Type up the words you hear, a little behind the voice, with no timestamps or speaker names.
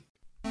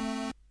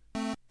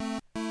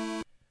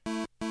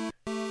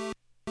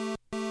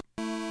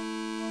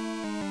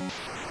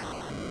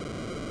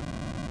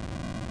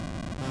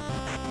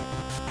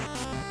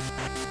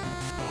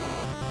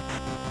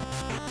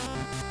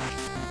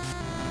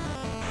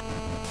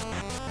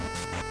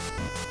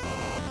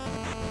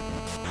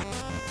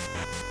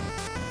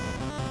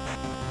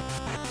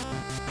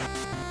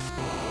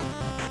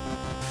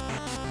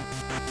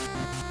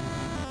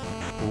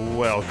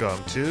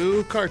Welcome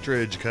to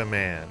Cartridge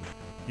Command,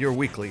 your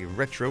weekly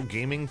retro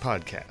gaming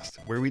podcast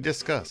where we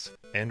discuss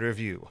and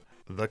review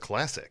the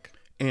classic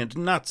and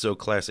not so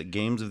classic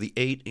games of the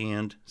 8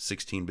 and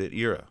 16-bit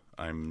era.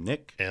 I'm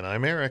Nick. And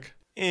I'm Eric.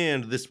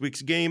 And this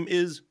week's game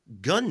is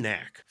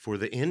Gun-Nac for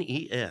the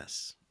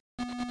NES.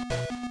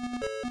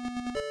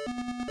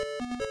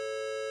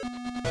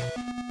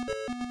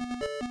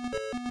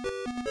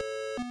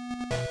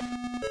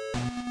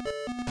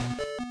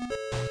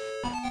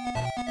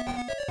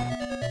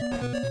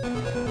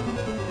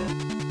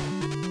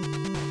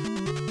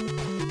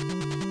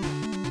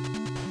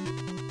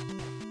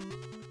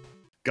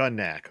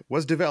 Gun-Nac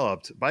was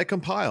developed by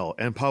Compile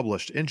and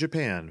published in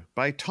Japan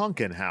by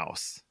Tonkin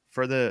House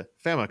for the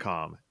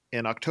Famicom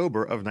in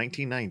October of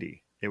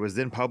 1990. It was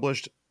then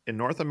published in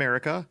North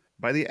America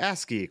by the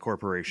ASCII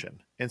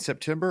Corporation in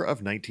September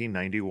of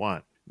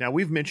 1991. Now,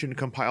 we've mentioned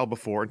Compile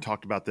before and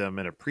talked about them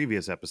in a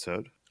previous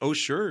episode. Oh,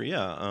 sure,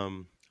 yeah.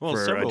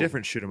 For a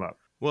different shoot 'em up.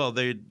 Well,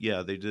 we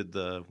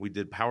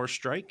did Power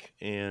Strike,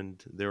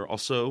 and they're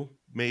also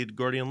made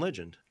Guardian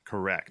Legend.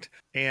 Correct.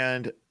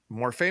 And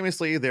more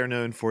famously, they're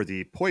known for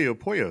the Puyo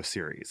Puyo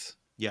series.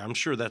 Yeah, I'm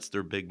sure that's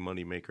their big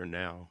moneymaker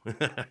now.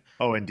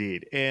 Oh,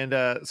 indeed. And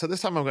so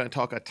this time I'm going to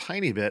talk a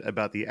tiny bit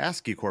about the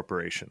ASCII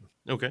Corporation.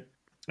 Okay.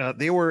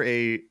 They were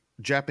a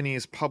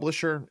Japanese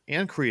publisher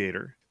and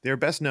creator. They were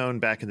best known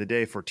back in the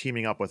day for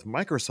teaming up with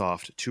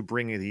Microsoft to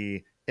bring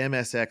the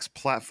MSX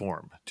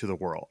platform to the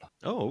world.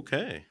 Oh,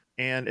 okay.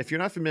 And if you're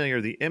not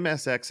familiar, the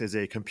MSX is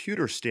a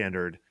computer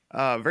standard,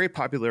 very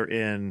popular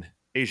in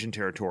Asian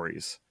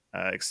territories.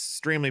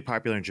 Extremely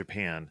popular in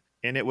Japan.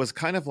 And it was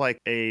kind of like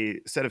a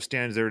set of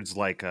standards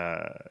like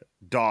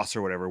DOS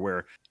or whatever,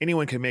 where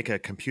anyone could make a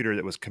computer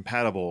that was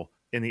compatible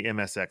in the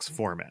MSX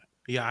format.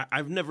 Yeah,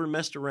 I've never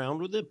messed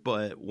around with it,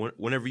 but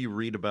whenever you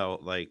read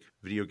about like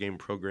video game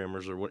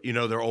programmers or what,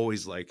 they're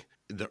always like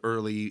the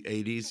early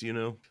 80s,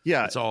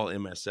 Yeah. It's all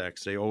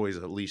MSX. They always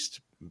at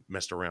least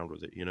messed around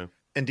with it,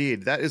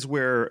 Indeed. That is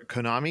where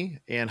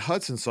Konami and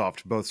Hudson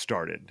Soft both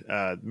started,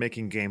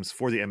 making games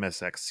for the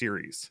MSX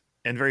series.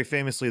 And very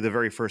famously, the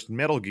very first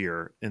Metal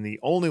Gear, and the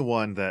only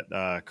one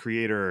that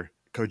creator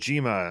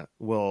Kojima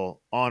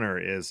will honor,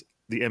 is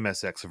the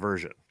MSX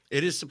version.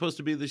 It is supposed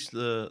to be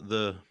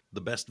the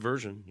best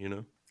version,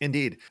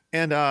 Indeed.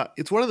 And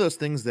it's one of those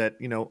things that,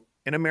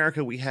 in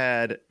America, we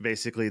had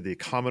basically the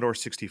Commodore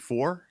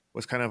 64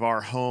 was kind of our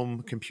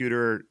home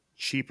computer,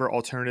 cheaper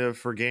alternative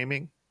for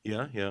gaming.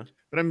 Yeah.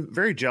 But I'm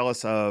very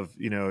jealous of,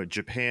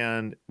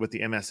 Japan with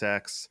the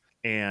MSX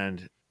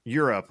and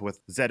Europe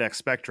with ZX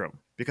Spectrum,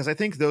 because I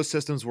think those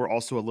systems were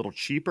also a little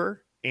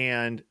cheaper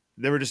and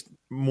they were just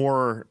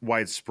more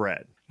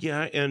widespread.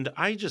 Yeah, and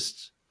I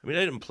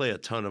didn't play a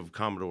ton of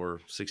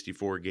Commodore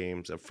 64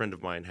 games. A friend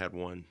of mine had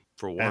one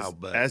for a while,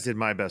 as did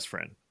my best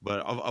friend. But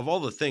of all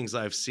the things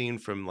I've seen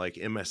from like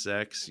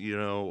MSX,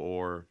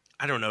 or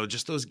I don't know,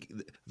 just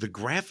the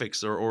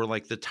graphics or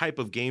like the type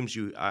of games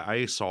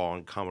I saw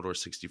on Commodore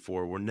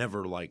 64 were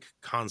never like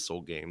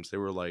console games. They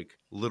were like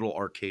little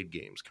arcade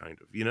games, kind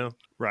of,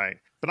 Right.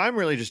 But I'm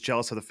really just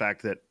jealous of the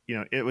fact that,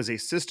 it was a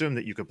system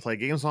that you could play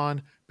games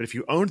on, but if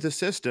you owned the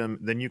system,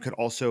 then you could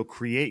also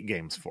create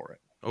games for it.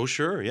 Oh,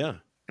 sure. Yeah.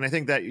 And I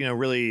think that,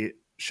 really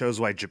shows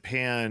why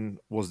Japan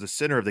was the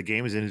center of the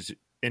games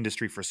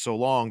industry for so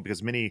long,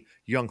 because many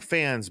young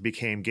fans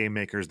became game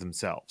makers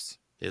themselves.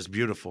 It's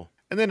beautiful.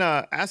 And then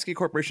ASCII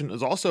Corporation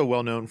is also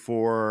well known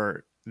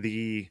for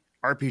the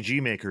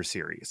RPG Maker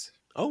series.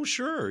 Oh,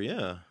 sure.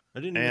 Yeah. I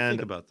didn't even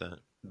think about that.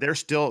 They're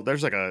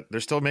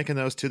still making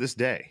those to this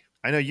day.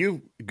 I know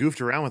you goofed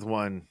around with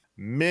one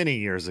many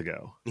years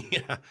ago.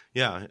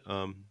 Yeah.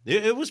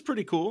 It was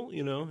pretty cool.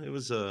 It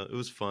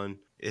was fun.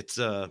 It's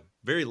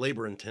very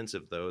labor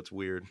intensive though. It's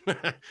weird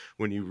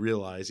when you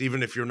realize,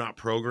 even if you're not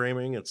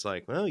programming, it's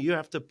like, well, you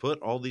have to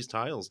put all these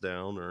tiles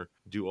down or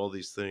do all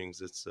these things.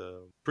 It's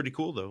pretty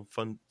cool though.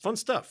 Fun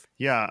stuff.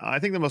 Yeah. I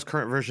think the most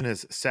current version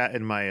has sat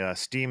in my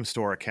Steam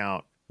store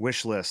account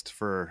wish list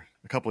for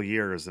a couple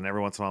years. And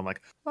every once in a while I'm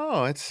like,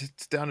 oh, it's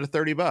down to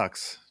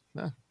 $30.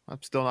 No,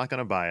 I'm still not going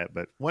to buy it,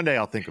 but one day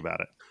I'll think about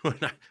it. When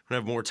I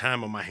have more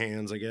time on my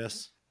hands, I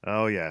guess.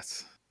 Oh,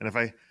 yes. And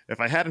if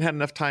I hadn't had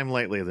enough time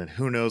lately, then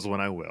who knows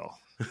when I will.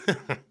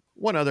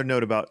 One other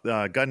note about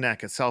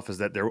Gun-Nac itself is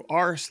that there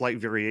are slight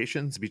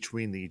variations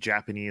between the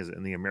Japanese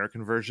and the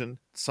American version.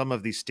 Some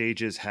of these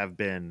stages have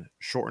been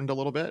shortened a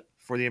little bit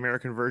for the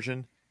American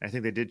version. I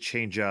think they did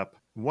change up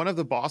one of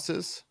the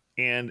bosses,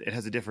 and it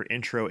has a different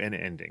intro and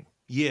ending.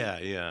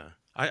 Yeah.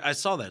 I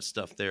saw that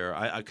stuff there.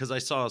 Because I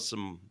saw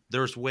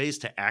there's ways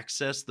to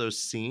access those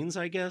scenes,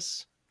 I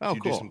guess. Oh,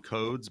 you cool. do some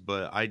codes,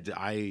 but I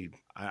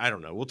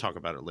don't know. We'll talk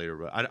about it later,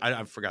 but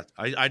I forgot.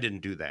 I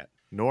didn't do that.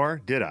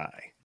 Nor did I.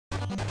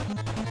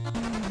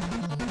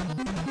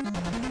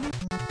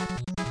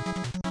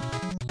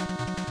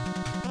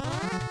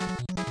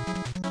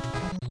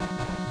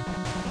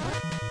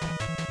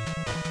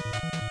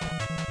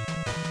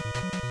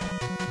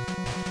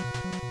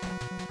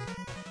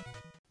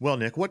 Well,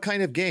 Nick, what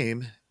kind of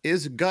game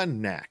is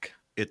Gun-Nac?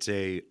 It's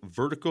a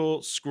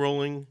vertical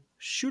scrolling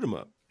shoot 'em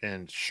up.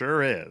 And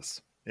sure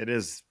is. It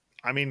is,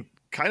 I mean,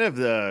 kind of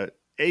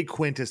a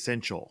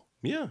quintessential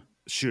Yeah.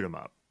 shoot 'em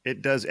up.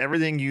 It does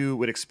everything you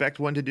would expect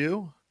one to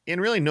do,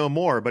 and really no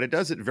more, but it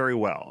does it very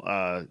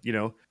well.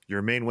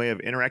 Your main way of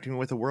interacting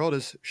with the world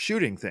is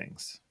shooting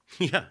things.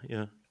 Yeah.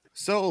 Yeah.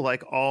 So,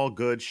 like all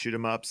good shoot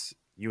 'em ups,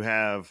 you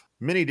have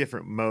many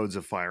different modes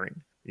of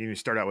firing. You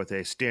start out with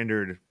a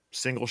standard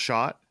single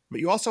shot, but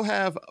you also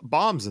have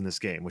bombs in this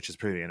game, which is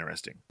pretty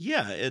interesting.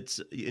 Yeah.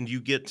 And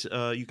you get,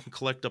 you can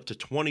collect up to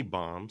 20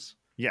 bombs.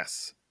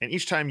 Yes. And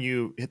each time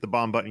you hit the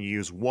bomb button, you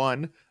use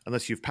one,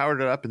 unless you've powered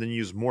it up and then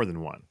use more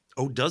than one.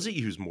 Oh, does it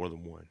use more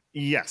than one?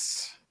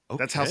 Yes.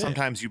 That's how Okay.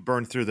 sometimes you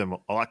burn through them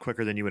a lot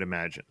quicker than you would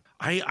imagine.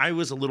 I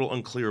was a little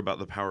unclear about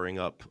the powering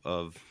up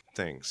of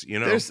things, you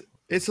know?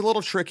 It's a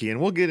little tricky, and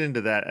we'll get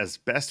into that as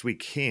best we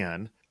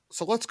can.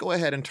 So let's go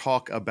ahead and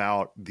talk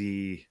about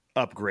the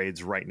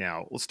upgrades right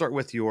now. Let's start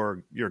with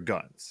your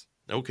guns.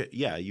 Okay,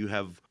 yeah, you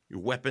have your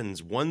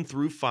weapons 1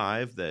 through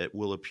 5 that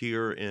will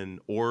appear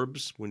in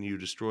orbs when you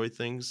destroy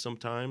things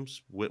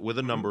sometimes with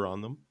a number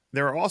on them.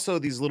 There are also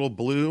these little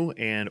blue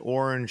and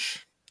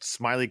orange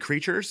smiley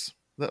creatures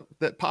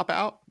that pop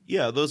out.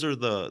 Yeah, those are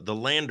the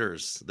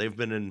landers. They've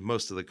been in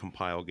most of the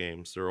compile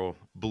games. They're all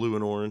blue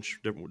and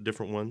orange,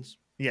 different ones.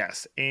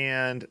 Yes,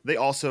 and they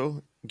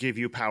also give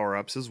you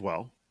power-ups as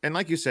well. And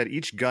like you said,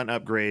 each gun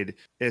upgrade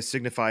is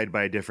signified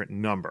by a different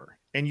number.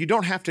 And you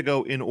don't have to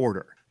go in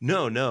order.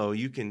 No,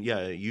 you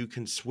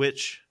can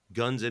switch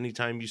guns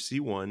anytime you see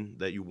one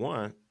that you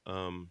want.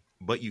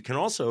 But you can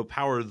also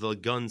power the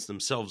guns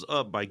themselves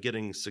up by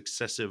getting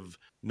successive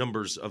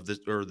numbers of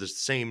the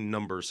same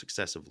number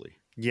successively.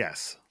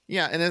 Yes.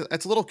 Yeah, and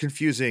it's a little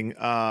confusing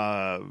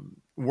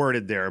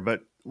worded there,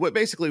 but what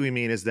basically we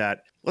mean is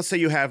that let's say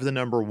you have the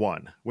number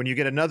 1. When you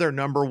get another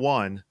number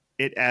 1,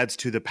 it adds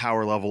to the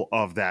power level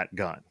of that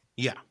gun.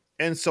 Yeah.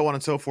 And so on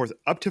and so forth,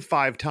 up to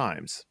 5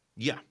 times.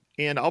 Yeah.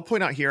 And I'll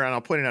point out here, and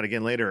I'll point it out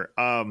again later,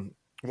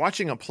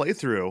 watching a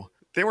playthrough,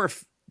 there were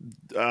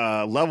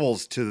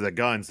levels to the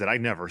guns that I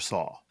never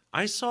saw.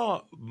 I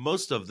saw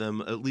most of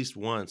them at least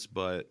once,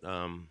 but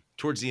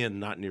towards the end,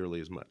 not nearly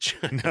as much.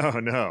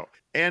 No.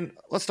 And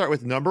let's start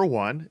with number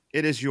 1.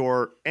 It is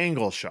your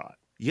angle shot.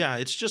 Yeah,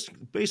 it's just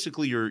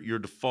basically your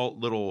default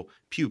little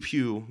pew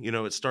pew. You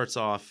know, it starts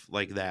off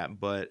like that,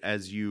 but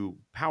as you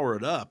power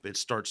it up, it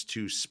starts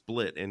to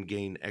split and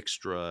gain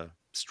extra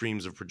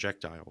streams of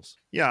projectiles.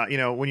 Yeah,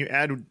 when you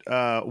add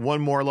one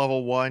more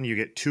level 1, you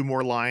get 2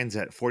 more lines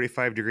at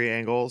 45-degree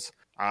angles.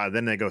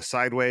 Then they go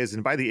sideways,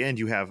 and by the end,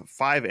 you have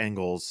 5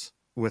 angles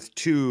with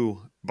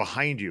 2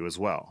 behind you as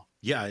well.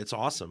 Yeah, it's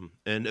awesome.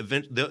 And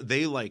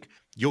they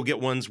you'll get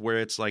ones where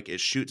it's like it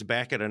shoots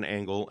back at an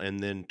angle and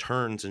then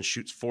turns and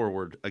shoots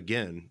forward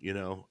again,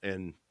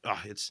 and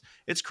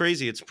it's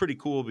crazy. It's pretty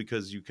cool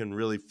because you can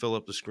really fill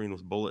up the screen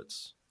with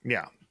bullets.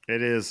 Yeah,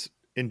 it is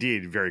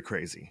indeed very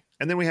crazy.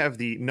 And then we have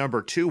the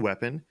number 2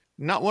 weapon,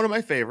 not one of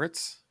my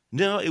favorites.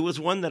 No, it was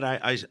one that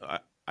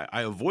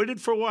I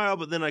avoided for a while,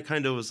 but then I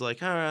kind of was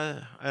like,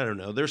 I don't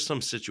know. There's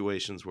some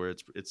situations where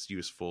it's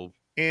useful.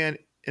 And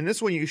in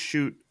this one, you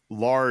shoot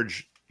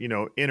large,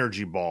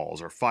 energy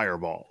balls or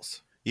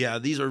fireballs. Yeah,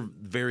 these are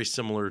very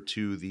similar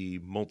to the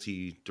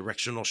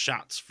multi-directional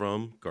shots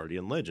from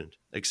Guardian Legend,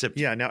 except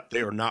now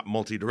they are not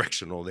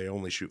multi-directional. They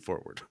only shoot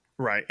forward.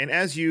 Right. And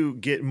as you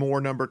get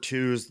more number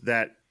 2s,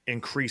 that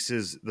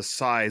increases the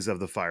size of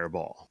the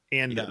fireball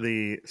and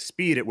the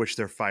speed at which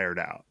they're fired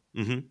out.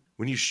 Mm-hmm.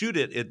 When you shoot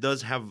it, it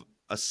does have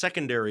a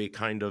secondary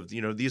kind of,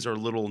 these are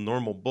little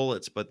normal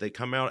bullets, but they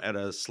come out at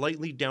a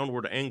slightly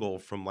downward angle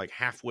from like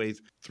halfway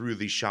through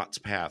the shot's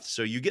path.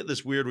 So you get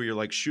this weird where you're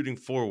like shooting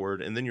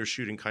forward and then you're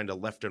shooting kind of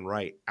left and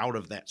right out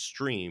of that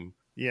stream.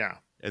 Yeah.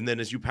 And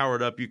then as you power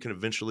it up, you can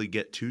eventually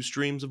get 2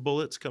 streams of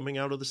bullets coming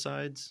out of the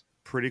sides.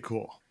 Pretty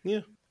cool.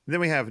 Yeah. Then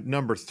we have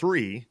number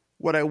 3,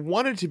 what I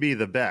wanted to be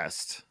the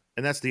best,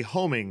 and that's the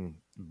homing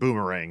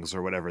boomerangs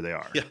or whatever they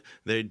are. Yeah,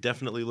 they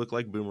definitely look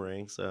like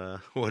boomerangs,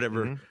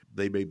 whatever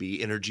they may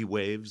be, energy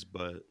waves,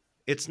 but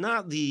it's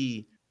not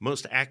the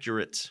most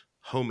accurate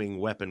homing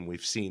weapon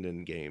we've seen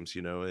in games.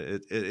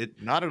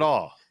 It not at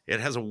all. It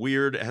has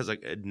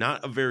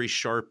not a very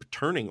sharp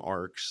turning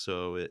arc,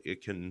 so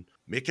it can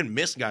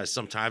miss guys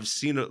sometimes. I've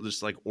seen it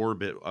just like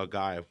orbit a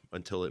guy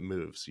until it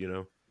moves.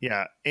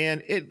 Yeah,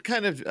 and it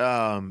kind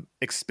of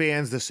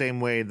expands the same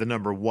way the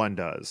number 1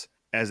 does,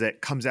 as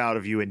it comes out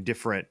of you in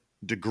different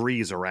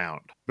degrees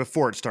around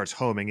before it starts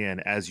homing in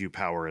as you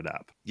power it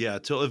up. Yeah,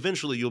 till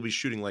eventually you'll be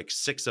shooting like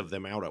 6 of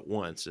them out at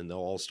once and they'll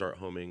all start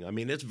homing. I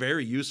mean, it's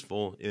very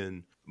useful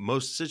in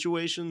most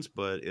situations,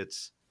 but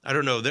I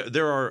don't know.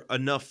 There are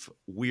enough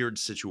weird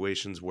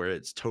situations where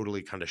it's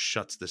totally kind of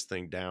shuts this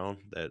thing down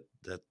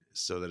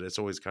so that it's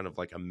always kind of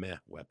like a meh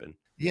weapon.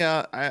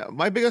 Yeah,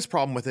 my biggest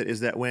problem with it is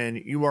that when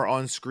you are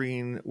on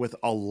screen with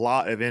a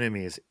lot of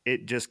enemies,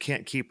 it just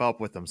can't keep up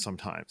with them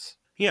sometimes.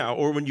 Yeah,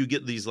 or when you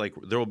get these, like,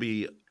 there will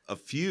be a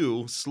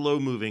few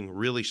slow-moving,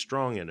 really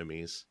strong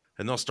enemies,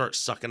 and they'll start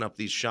sucking up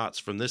these shots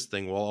from this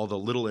thing while all the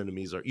little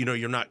enemies are,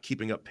 you're not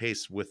keeping up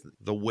pace with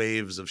the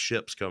waves of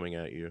ships coming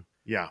at you.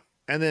 Yeah.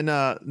 And then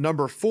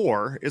number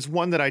 4 is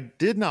one that I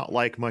did not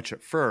like much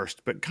at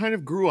first, but kind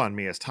of grew on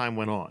me as time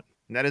went on.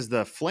 And that is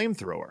the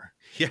flamethrower.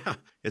 Yeah,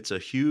 it's a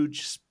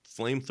huge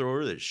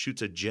flamethrower that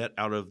shoots a jet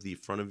out of the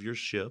front of your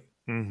ship.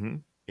 Mm-hmm.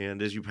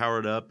 And as you power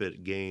it up,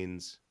 it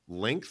gains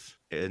length.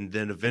 And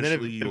then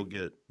eventually you'll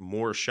get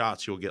more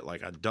shots. You'll get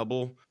like a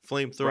double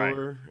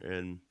flamethrower.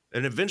 Right.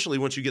 And eventually,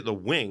 once you get the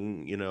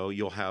wing,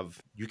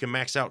 you can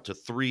max out to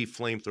 3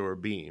 flamethrower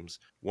beams.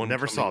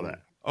 Never saw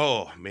that.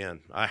 Oh man,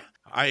 I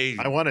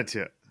wanted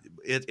to.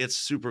 It's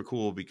super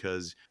cool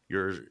because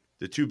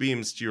the 2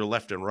 beams to your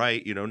left and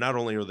right. Not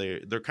only are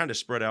they're kind of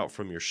spread out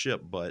from your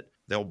ship, but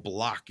they'll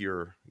block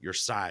your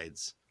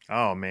sides.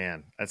 Oh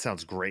man, that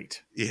sounds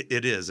great.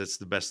 It is. It's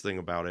the best thing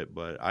about it.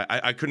 But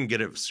I couldn't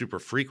get it super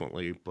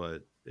frequently,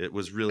 but it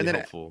was really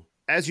helpful.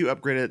 As you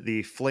upgrade it,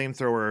 the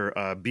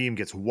flamethrower beam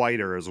gets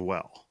wider as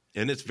well.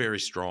 And it's very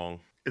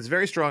strong. It's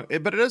very strong,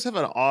 but it does have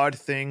an odd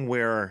thing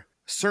where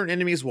certain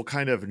enemies will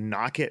kind of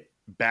knock it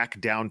back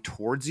down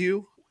towards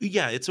you.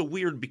 Yeah, it's a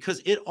weird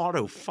because it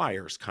auto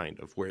fires kind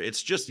of where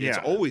it's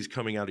always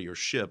coming out of your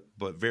ship,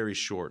 but very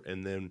short.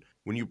 And then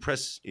when you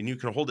press and you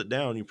can hold it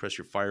down, you press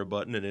your fire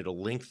button and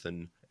it'll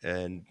lengthen.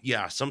 And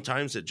yeah,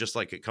 sometimes it just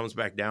like it comes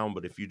back down,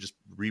 but if you just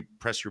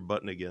press your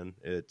button again,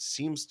 it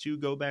seems to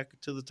go back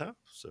to the top.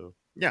 So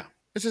yeah,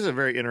 it's just a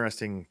very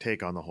interesting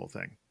take on the whole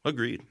thing.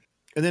 Agreed.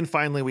 And then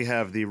finally, we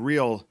have the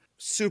real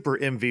super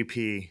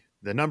MVP,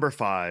 the number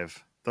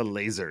 5, the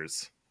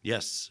lasers.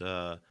 Yes,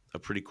 a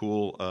pretty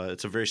cool.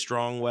 It's a very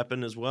strong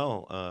weapon as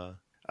well.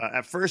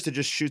 At first, it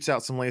just shoots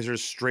out some lasers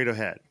straight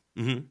ahead.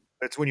 Mm-hmm.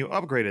 It's when you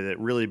upgrade it, it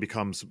really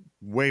becomes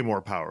way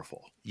more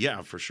powerful.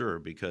 Yeah, for sure,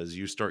 because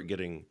you start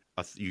getting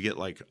you get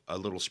like a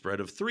little spread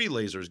of 3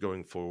 lasers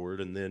going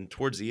forward, and then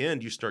towards the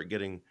end, you start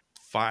getting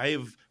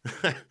 5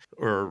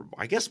 or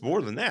I guess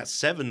more than that,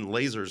 7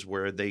 lasers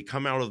where they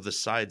come out of the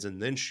sides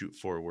and then shoot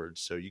forward.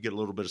 So you get a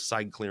little bit of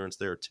side clearance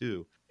there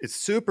too. It's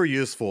super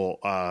useful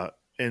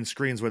in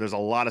screens where there's a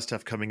lot of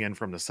stuff coming in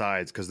from the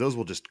sides because those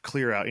will just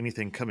clear out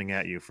anything coming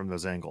at you from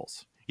those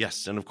angles.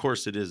 Yes, and of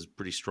course it is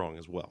pretty strong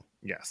as well.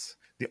 Yes.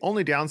 The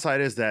only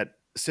downside is that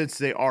since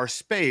they are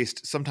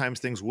spaced, sometimes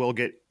things will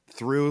get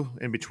through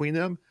in between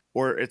them,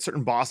 or at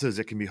certain bosses,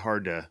 it can be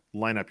hard to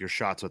line up your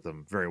shots with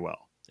them very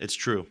well. It's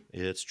true.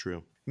 It's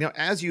true. Now,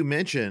 as you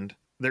mentioned,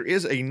 there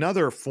is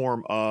another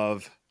form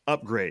of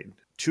upgrade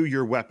to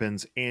your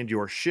weapons and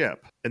your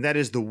ship, and that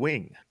is the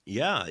wing.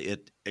 Yeah,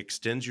 it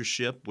extends your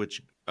ship,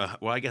 which,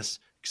 I guess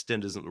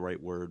extend isn't the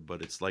right word,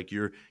 but it's like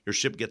your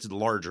ship gets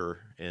larger,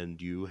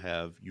 and you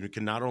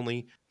can not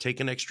only take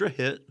an extra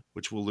hit,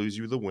 which will lose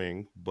you the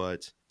wing,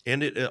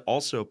 and it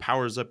also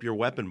powers up your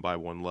weapon by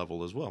 1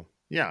 level as well.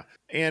 Yeah,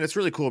 and it's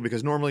really cool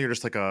because normally you're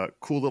just like a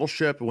cool little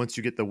ship. Once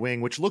you get the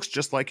wing, which looks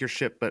just like your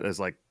ship but is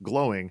like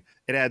glowing,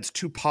 it adds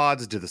 2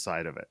 pods to the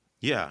side of it.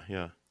 Yeah,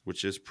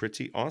 which is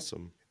pretty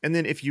awesome. And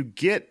then if you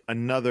get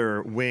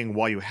another wing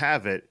while you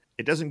have it,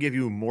 it doesn't give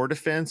you more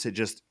defense. It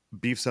just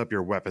beefs up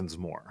your weapons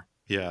more.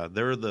 Yeah,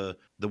 the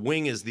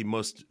wing is the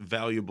most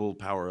valuable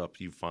power-up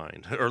you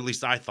find, or at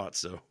least I thought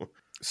so.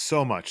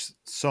 So much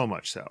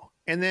so.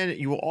 And then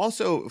you will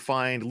also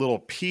find little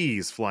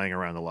peas flying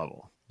around the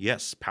level.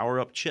 Yes,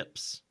 power-up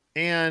chips.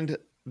 And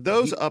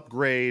those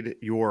upgrade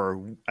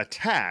your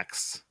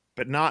attacks,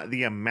 but not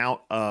the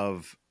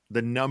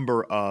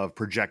number of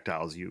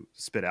projectiles you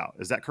spit out.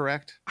 Is that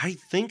correct? I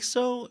think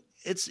so.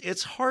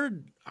 It's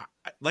hard.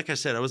 Like I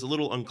said, I was a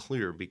little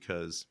unclear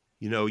because,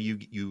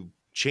 you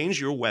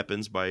change your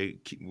weapons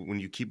when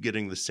you keep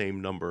getting the same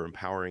number and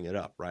powering it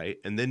up, right?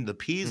 And then the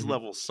P's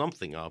level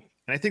something up.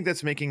 And I think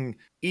that's making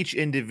each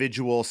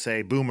individual,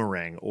 say,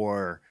 boomerang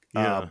or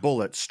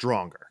bullet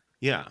stronger.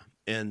 Yeah.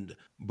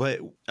 But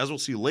as we'll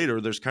see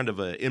later, there's kind of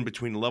in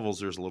between levels,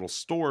 there's a little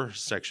store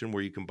section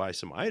where you can buy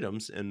some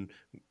items, and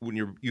when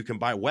you can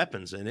buy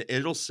weapons, and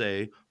it'll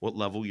say what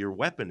level your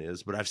weapon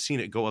is. But I've seen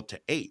it go up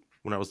to 8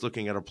 when I was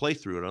looking at a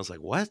playthrough, and I was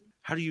like, what?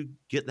 How do you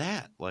get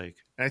that? Like,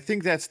 I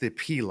think that's the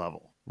P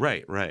level.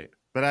 Right.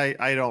 But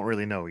I don't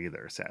really know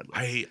either,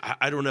 sadly.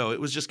 I don't know. It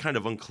was just kind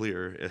of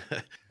unclear.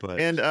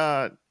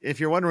 And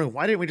if you're wondering,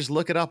 why didn't we just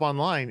look it up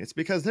online? It's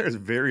because there's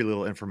very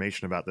little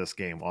information about this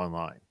game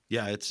online.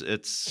 Yeah,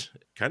 it's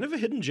kind of a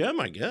hidden gem,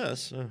 I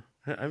guess.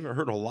 I haven't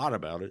heard a lot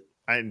about it.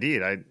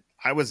 Indeed.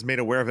 I was made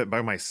aware of it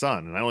by my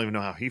son, and I don't even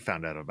know how he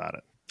found out about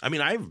it. I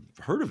mean, I've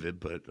heard of it,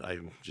 but I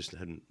just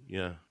hadn't,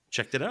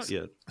 checked it out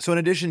yet. So in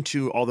addition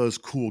to all those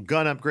cool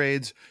gun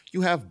upgrades,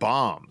 you have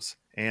bombs.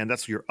 And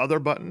that's your other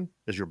button,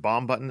 is your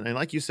bomb button. And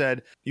like you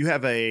said, you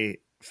have a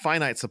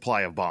finite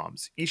supply of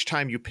bombs. Each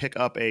time you pick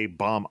up a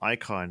bomb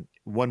icon,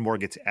 1 more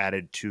gets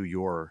added to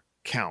your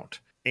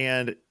count.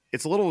 And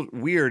it's a little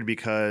weird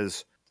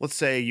because let's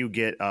say you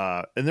get,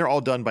 and they're all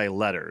done by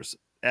letters,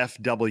 F,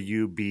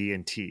 W, B,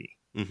 and T.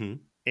 Mm-hmm.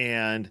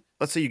 And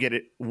let's say you get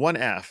 1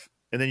 F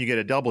and then you get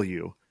a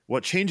W. Well,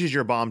 it changes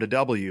your bomb to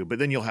W, but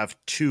then you'll have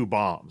 2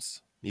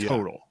 bombs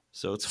total.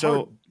 So it's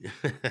hard.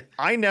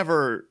 I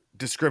never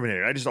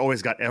discriminated. I just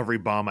always got every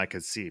bomb I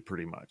could see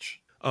pretty much.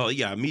 Oh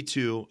yeah, me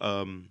too.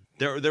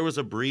 There was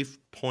a brief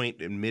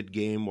point in mid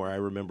game where I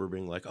remember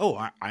being like, oh,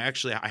 I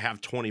have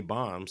 20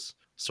 bombs,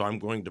 so I'm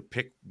going to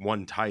pick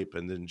one type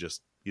and then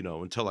just,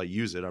 until I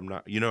use it, I'm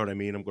not, you know what I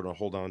mean? I'm going to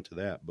hold on to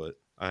that. But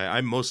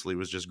I mostly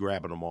was just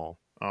grabbing them all.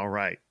 All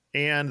right.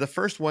 And the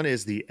first one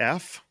is the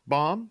F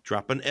bomb.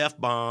 Dropping F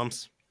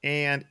bombs.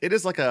 And it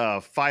is like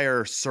a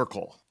fire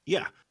circle.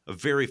 Yeah, a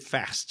very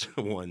fast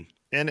one.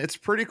 And it's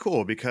pretty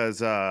cool because,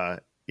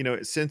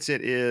 since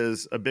it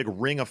is a big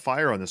ring of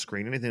fire on the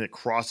screen, anything that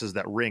crosses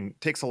that ring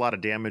takes a lot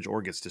of damage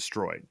or gets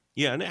destroyed.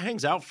 Yeah, and it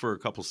hangs out for a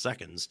couple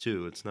seconds,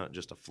 too. It's not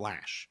just a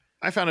flash.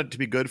 I found it to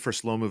be good for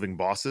slow-moving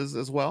bosses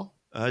as well.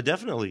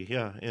 Definitely,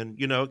 yeah. And,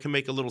 it can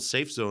make a little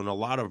safe zone. A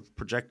lot of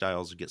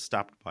projectiles get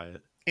stopped by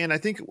it. And I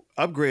think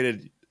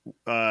upgraded,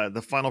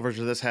 the final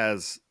version of this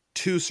has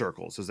 2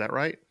 circles. Is that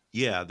right?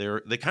 Yeah,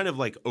 they kind of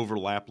like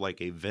overlap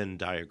like a Venn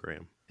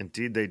diagram.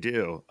 Indeed they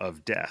do,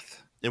 of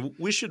death. And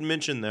we should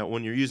mention that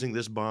when you're using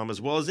this bomb,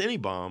 as well as any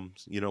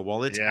bombs,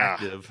 while it's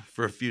active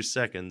for a few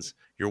seconds,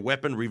 your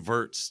weapon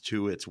reverts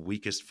to its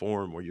weakest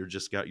form where you're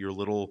just got your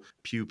little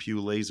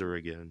pew-pew laser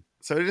again.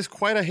 So it is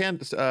quite a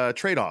hand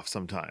trade-off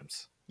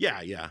sometimes.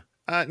 Yeah.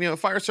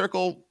 Fire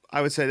Circle,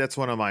 I would say that's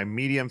one of my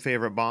medium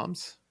favorite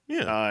bombs.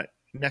 Yeah.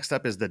 Next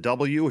up is the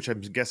W, which I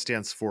guess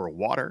stands for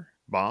water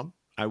bomb.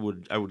 I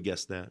would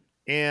guess that.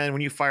 And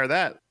when you fire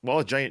that,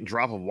 a giant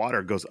drop of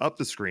water goes up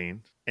the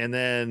screen, and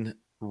then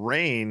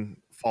rain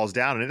falls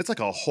down, and it's like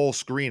a whole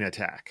screen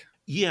attack.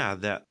 Yeah,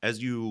 that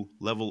as you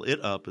level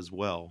it up as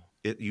well,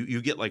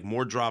 you get like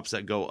more drops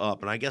that go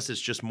up, and I guess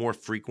it's just more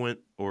frequent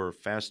or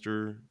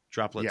faster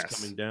droplets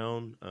coming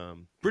down.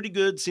 Pretty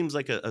good. Seems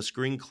like a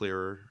screen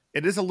clearer.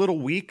 It is a little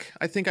weak,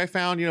 I think I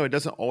found. It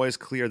doesn't always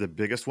clear the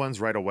biggest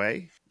ones right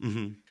away,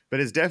 but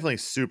it's definitely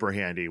super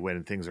handy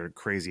when things are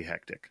crazy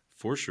hectic.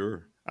 For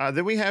sure.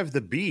 Then we have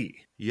the B.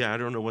 Yeah, I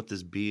don't know what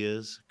this B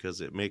is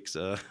because it makes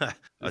a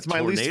it's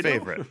my least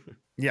favorite.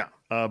 Yeah,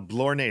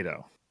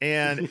 Blornado.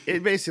 And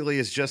it basically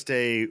is just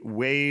a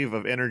wave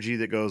of energy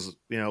that goes,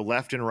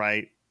 left and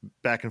right,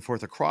 back and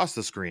forth across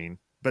the screen.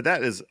 But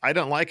I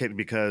don't like it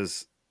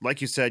because,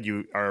 like you said,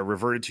 you are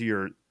reverted to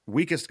your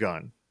weakest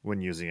gun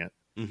when using it.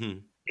 Mm-hmm.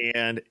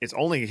 And it's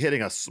only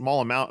hitting a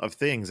small amount of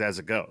things as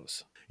it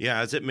goes.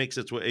 Yeah, as it makes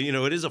its way.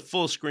 It is a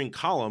full screen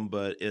column,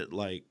 but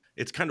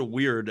it's kind of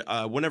weird.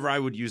 Whenever I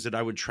would use it,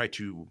 I would try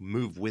to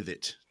move with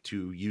it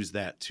to use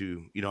that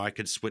to, I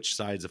could switch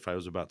sides if I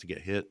was about to get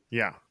hit.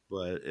 Yeah.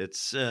 But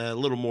it's a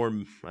little more,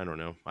 I don't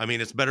know. I mean,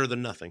 it's better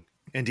than nothing.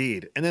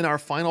 Indeed. And then our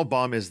final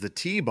bomb is the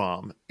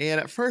T-bomb. And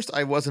at first,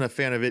 I wasn't a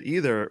fan of it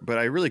either, but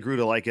I really grew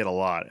to like it a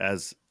lot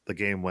as the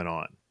game went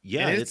on.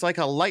 Yeah. And it's like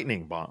a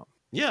lightning bomb.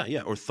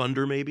 Yeah. Or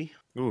thunder, maybe.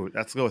 Ooh,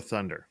 let's go with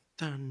thunder.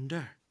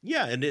 Thunder.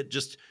 Yeah, and it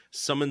just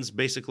summons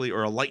basically,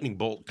 or a lightning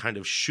bolt kind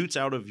of shoots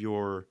out of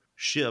your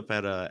ship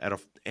at a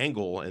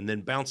angle and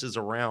then bounces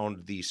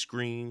around the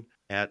screen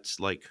at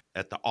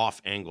the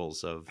off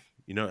angles of,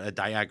 at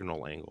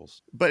diagonal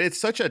angles. But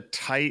it's such a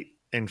tight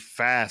and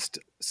fast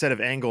set of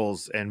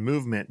angles and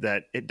movement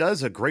that it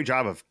does a great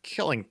job of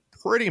killing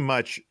pretty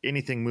much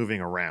anything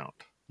moving around.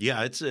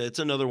 Yeah, it's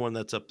another one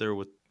that's up there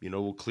with,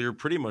 will clear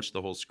pretty much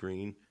the whole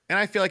screen. And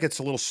I feel like it's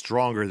a little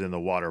stronger than the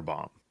water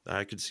bomb.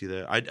 I could see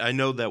that. I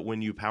know that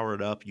when you power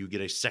it up, you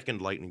get a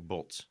second lightning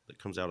bolt that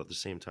comes out at the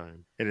same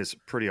time. It is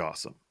pretty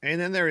awesome.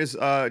 And then there is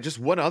just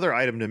one other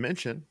item to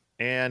mention,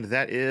 and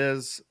that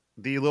is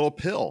the little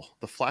pill,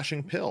 the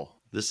flashing pill.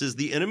 This is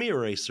the Enemy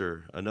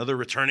Eraser, another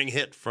returning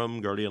hit from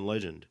Guardian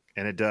Legend.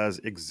 And it does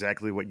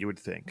exactly what you would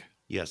think.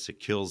 Yes, it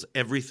kills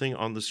everything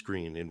on the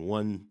screen in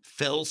one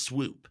fell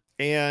swoop.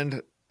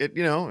 And it,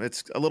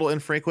 it's a little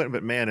infrequent,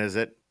 but man, is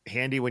it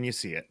handy when you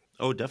see it.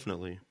 Oh,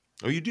 definitely.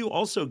 Oh, you do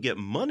also get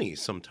money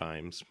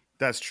sometimes.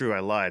 That's true. I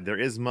lied. There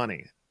is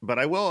money. But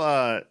I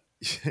will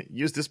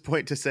use this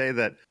point to say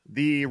that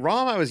the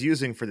ROM I was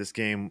using for this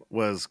game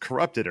was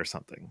corrupted or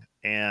something.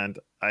 And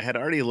I had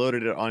already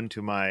loaded it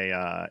onto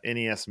my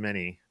NES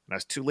Mini. And I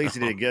was too lazy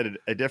to get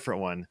a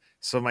different one.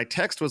 So my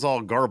text was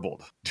all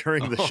garbled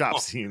during the shop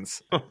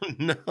scenes. Oh,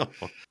 no.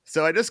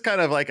 So I just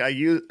kind of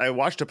I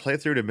watched a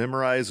playthrough to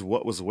memorize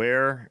what was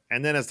where.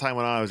 And then as time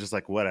went on, I was just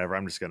like, whatever,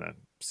 I'm just going to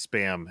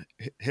spam,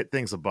 hit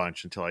things a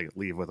bunch until I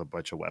leave with a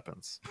bunch of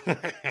weapons.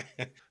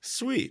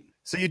 Sweet.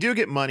 So you do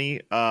get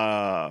money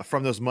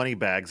from those money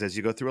bags as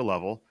you go through a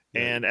level.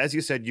 Yeah. And as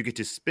you said, you get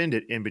to spend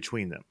it in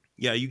between them.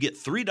 Yeah, you get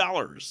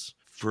 $3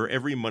 for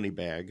every money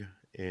bag.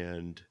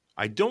 And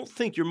I don't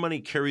think your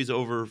money carries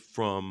over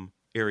from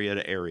area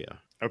to area.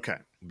 Okay.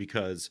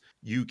 Because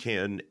you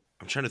can,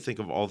 I'm trying to think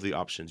of all the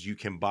options. You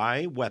can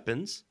buy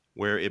weapons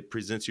where it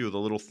presents you with a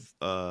little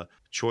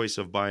choice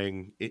of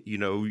buying,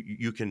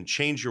 you can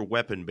change your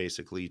weapon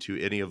basically to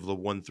any of the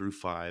 1 through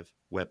 5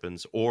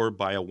 weapons or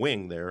buy a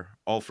wing there,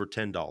 all for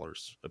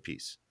 $10 a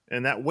piece.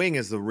 And that wing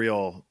is the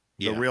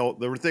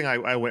thing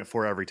I went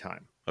for every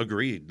time.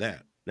 Agreed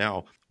that.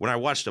 Now, when I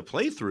watched a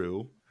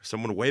playthrough,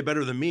 someone way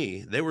better than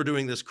me, they were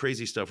doing this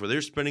crazy stuff where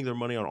they're spending their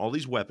money on all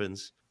these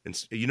weapons. And,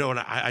 and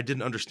I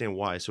didn't understand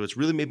why. So it's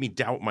really made me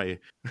doubt my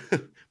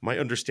my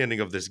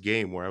understanding of this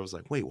game where I was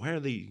like, wait, why are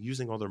they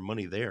using all their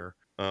money there?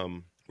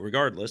 Where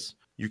Regardless,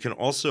 you can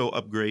also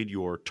upgrade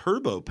your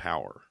turbo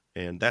power,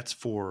 and that's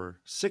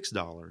for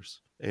 $6.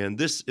 And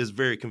this is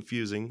very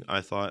confusing,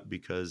 I thought,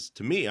 because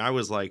to me, I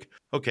was like,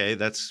 okay,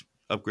 that's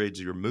upgrades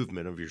your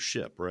movement of your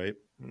ship, right?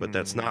 But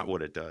that's not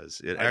what it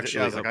does. It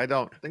actually, I was like, I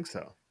don't think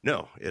so.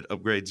 no, it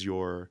upgrades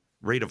your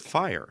rate of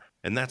fire,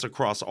 and that's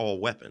across all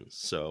weapons.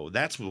 So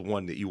that's the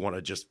one that you want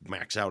to just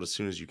max out as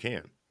soon as you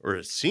can, or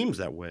it seems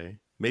that way.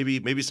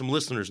 Maybe some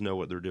listeners know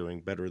what they're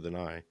doing better than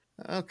I.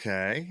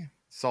 Okay.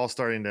 It's all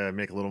starting to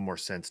make a little more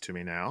sense to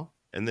me now.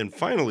 And then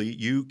finally,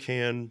 you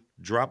can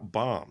drop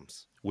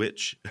bombs,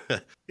 which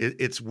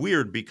it's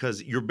weird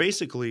because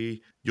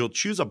you'll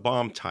choose a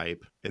bomb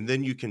type and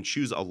then you can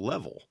choose a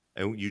level.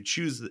 And you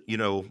choose,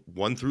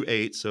 1 through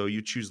 8. So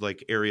you choose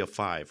like area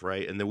 5,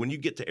 right? And then when you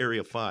get to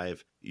area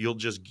 5,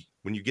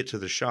 when you get to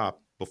the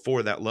shop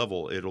before that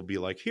level, it'll be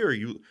like,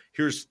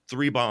 here's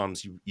 3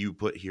 bombs you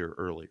put here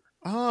earlier.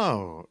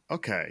 Oh,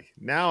 okay.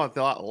 Now a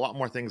lot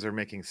more things are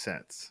making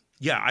sense.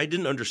 Yeah, I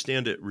didn't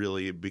understand it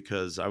really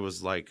because I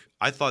was like,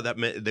 I thought that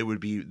meant there would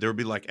be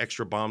like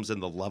extra bombs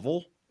in the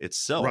level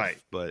itself, right?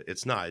 But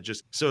it's not.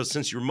 So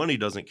since your money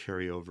doesn't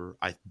carry over,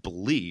 I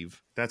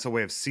believe that's a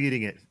way of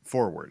seeding it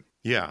forward.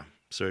 Yeah.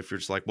 So if you're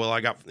just like, well,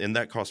 and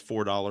that costs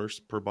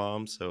 $4 per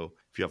bomb. So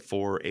if you have $4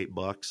 or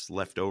 $8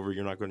 left over,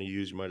 you're not going to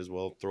use, you might as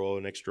well throw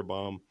an extra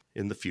bomb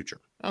in the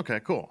future. Okay,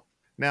 cool.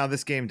 Now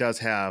this game does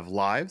have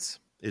lives.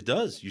 It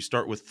does. You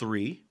start with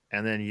 3.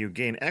 And then you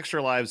gain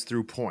extra lives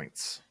through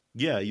points.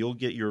 Yeah, you'll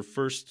get your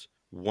first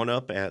one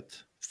up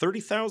at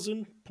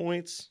 30,000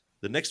 points,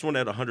 the next one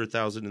at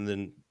 100,000, and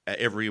then at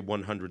every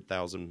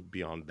 100,000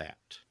 beyond that.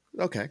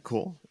 Okay,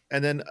 cool.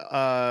 And then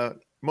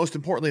most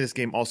importantly, this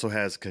game also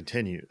has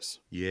continues.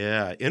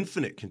 Yeah,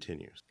 infinite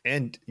continues.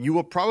 And you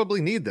will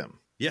probably need them.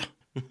 Yeah.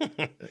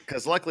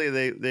 Because luckily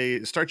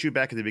they start you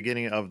back at the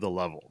beginning of the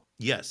level.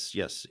 Yes.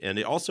 And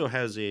it also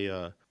has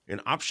an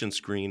option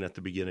screen at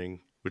the beginning,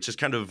 which is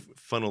kind of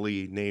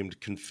funnily named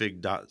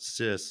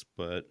config.sys,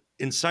 but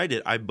inside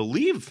it, I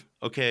believe,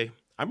 I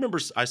remember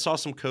I saw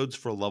some codes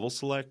for level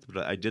select,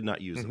 but I did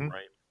not use them,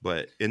 right?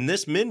 But in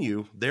this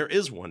menu, there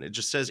is one. It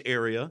just says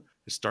area.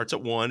 It starts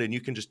at 1, and you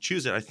can just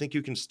choose it. I think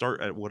you can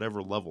start at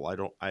whatever level.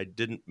 I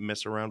didn't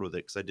mess around with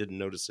it because I didn't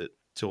notice it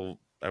till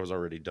I was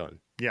already done.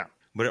 Yeah.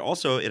 But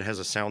it has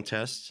a sound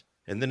test.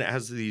 And then it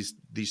has these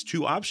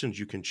 2 options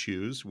you can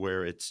choose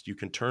where you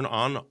can turn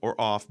on or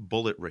off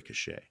bullet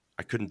ricochet.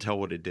 I couldn't tell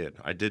what it did.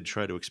 I did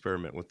try to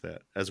experiment with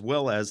that. As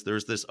well as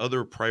there's this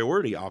other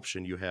priority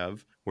option you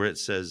have where it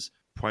says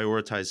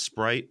prioritize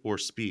sprite or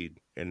speed.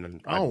 And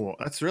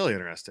that's really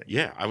interesting.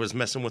 Yeah, I was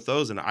messing with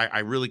those and I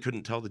really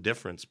couldn't tell the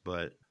difference.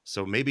 But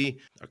so maybe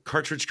a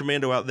cartridge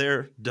commando out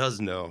there does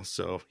know.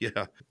 So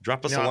yeah,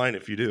 drop us a line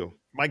if you do.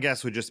 My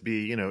guess would just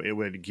be, it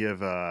would give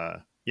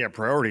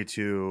priority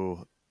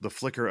to the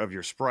flicker of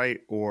your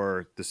sprite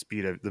or the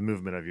speed of the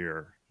movement of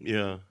your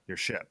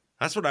ship.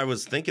 That's what I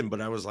was thinking, but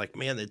I was like,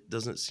 man, it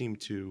doesn't seem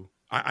to.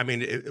 I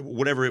mean,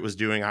 whatever it was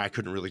doing, I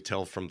couldn't really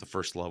tell from the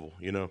first level,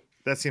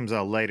 That seems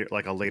a later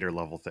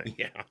level thing.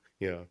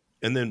 Yeah.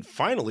 And then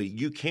finally,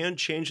 you can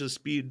change the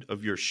speed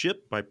of your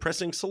ship by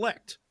pressing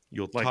select.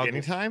 You'll toggle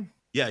anytime?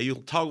 Yeah,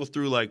 you'll toggle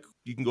through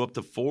you can go up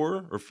to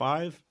 4 or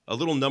 5. A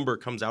little number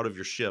comes out of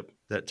your ship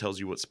that tells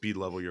you what speed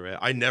level you're at.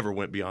 I never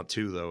went beyond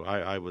 2 though.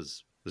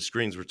 The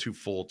screens were too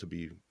full to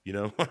be,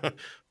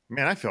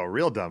 Man, I feel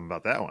real dumb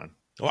about that one.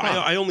 Well,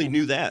 I only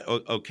knew that,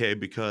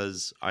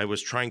 because I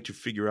was trying to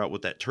figure out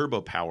what that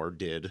turbo power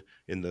did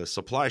in the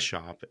supply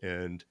shop,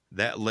 and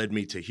that led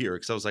me to here,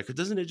 because I was like,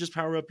 doesn't it just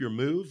power up your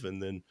move?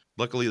 And then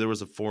luckily there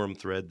was a forum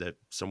thread that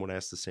someone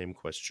asked the same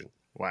question.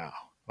 Wow.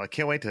 Well, I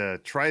can't wait to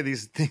try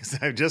these things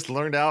I've just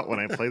learned out when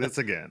I play this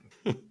again.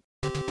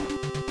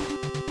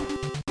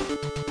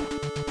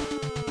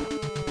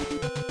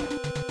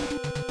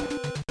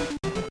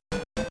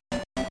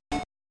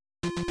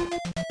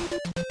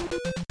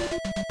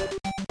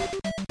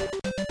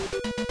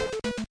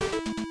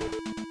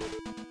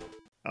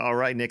 All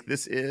right, Nick,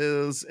 this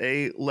is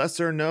a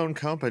lesser known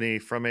company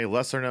from a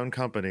lesser known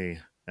company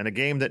and a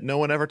game that no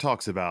one ever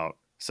talks about.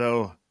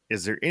 So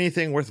is there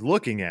anything worth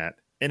looking at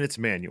in its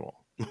manual?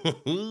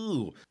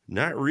 Ooh,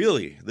 not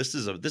really. This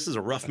is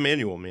a rough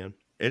manual, man.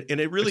 And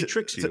it really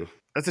tricks you.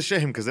 That's a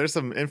shame because there's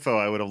some info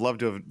I would have loved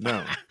to have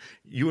known.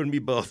 You and me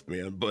both,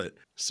 man. But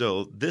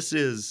so this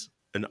is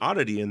an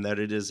oddity in that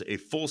it is a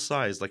full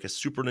size, like a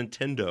Super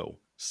Nintendo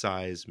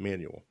size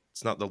manual.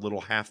 It's not the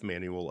little half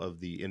manual of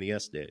the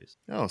NES days.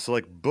 Oh, so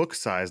like book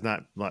size,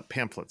 not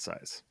pamphlet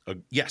size.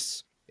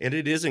 Yes. And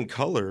it is in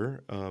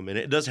color, and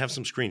it does have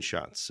some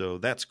screenshots, so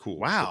that's cool.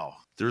 Wow.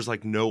 But there's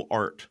no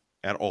art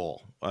at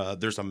all.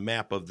 There's a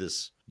map of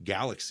this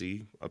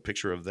galaxy, a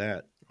picture of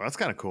that. Well, that's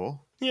kind of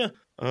cool. Yeah.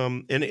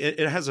 And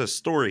it has a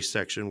story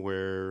section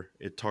where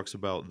it talks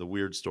about the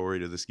weird story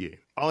to this game.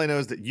 All I know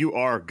is that you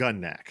are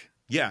Gunnack.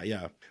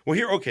 Yeah. Well,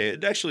 here,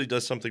 it actually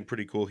does something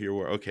pretty cool here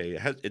where,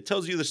 it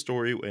tells you the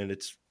story, and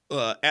it's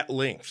at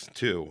length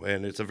too,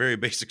 and it's a very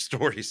basic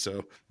story.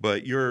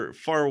 But you're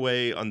far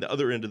away on the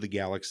other end of the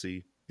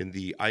galaxy in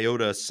the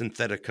Iota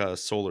Synthetica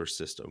solar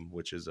system,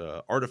 which is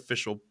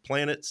artificial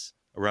planets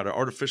around an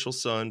artificial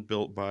sun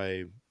built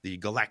by the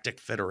Galactic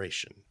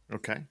Federation.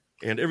 Okay.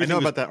 And I everything know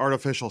was, about that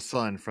artificial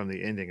sun from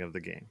the ending of the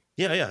game.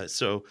 yeah.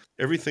 So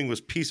everything was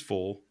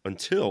peaceful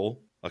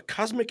until a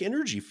cosmic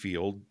energy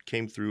field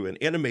came through and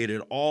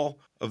animated all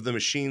of the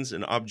machines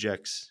and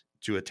objects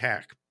to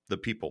attack the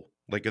people.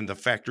 Like in the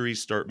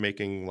factories start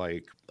making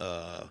like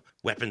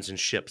weapons and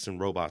ships and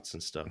robots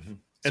and stuff. Mm-hmm.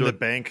 So And the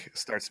bank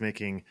starts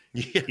making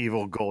yeah.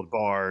 evil gold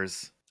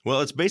bars.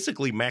 Well, it's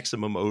basically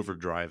maximum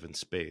overdrive in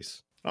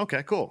space.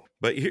 Okay, cool.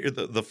 But here,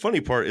 the funny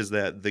part is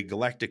that the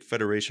Galactic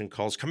Federation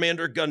calls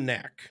Commander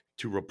Gunnak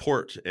to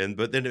report,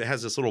 but then it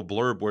has this little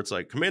blurb where it's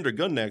like, Commander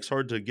Gunnak's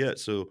hard to get,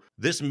 so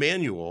this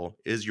manual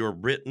is your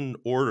written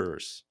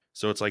orders.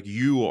 So it's like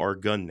you are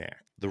Gunnak,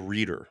 the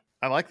reader.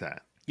 I like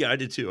that. Yeah, I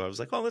did too. I was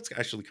like, oh, that's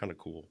actually kind of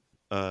cool.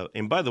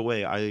 And by the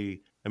way,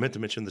 I meant to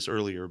mention this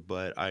earlier,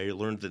 but I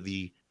learned that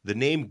the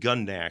name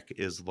Gunnak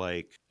is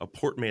like a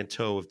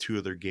portmanteau of two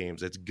other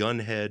games. It's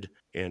Gunhead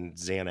and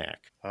Xanac.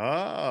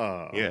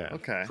 Oh, Yeah.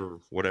 okay. For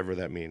whatever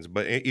that means.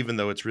 But even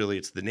though it's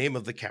the name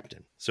of the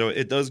captain. So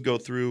it does go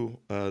through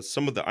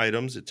some of the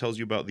items. It tells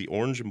you about the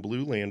orange and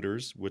blue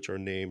landers, which are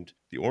named,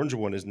 the orange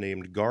one is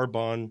named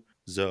Garbon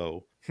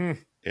Zo.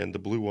 And the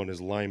blue one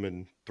is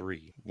Lyman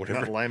 3.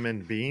 Whatever. Not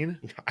Lyman Bean?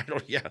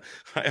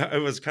 I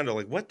was kind of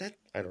like, what? That?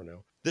 I don't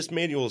know. This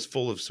manual is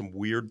full of some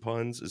weird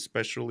puns,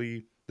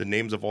 especially the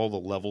names of all the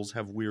levels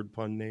have weird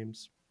pun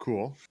names.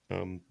 Cool.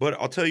 But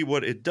I'll tell you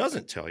what it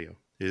doesn't tell you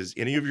is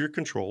any of your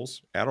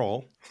controls at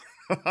all.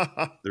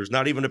 There's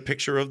not even a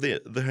picture of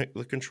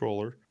the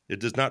controller. It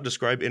does not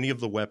describe any of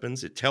the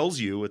weapons. It tells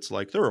you, it's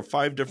like, there are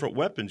 5 different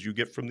weapons you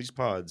get from these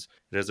pods.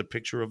 It has a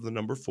picture of the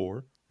number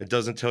 4. It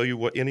doesn't tell you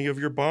what any of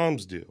your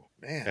bombs do.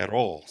 Man. At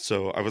all.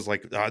 So I was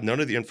like, none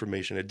of the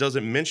information. It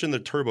doesn't mention the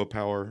turbo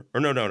power.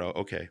 Or no.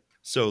 Okay.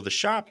 So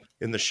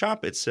in the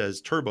shop, it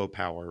says turbo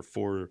power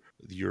for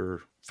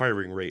your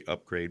firing rate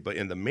upgrade. But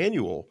in the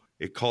manual,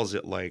 it calls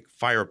it like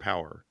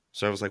firepower.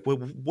 So I was like, well,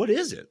 what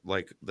is it?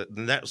 Like,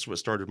 that's what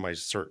started my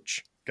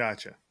search.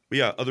 Gotcha. But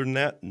yeah, other than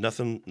that,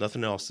 nothing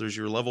else. There's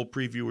your level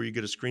preview where you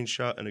get a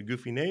screenshot and a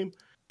goofy name.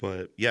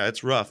 But yeah,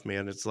 it's rough,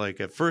 man. It's like,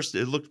 at first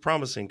it looked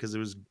promising because it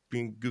was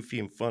being goofy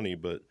and funny,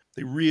 but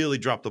they really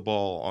dropped the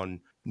ball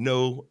on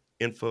no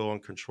info on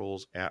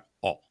controls at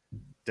all.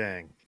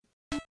 Dang.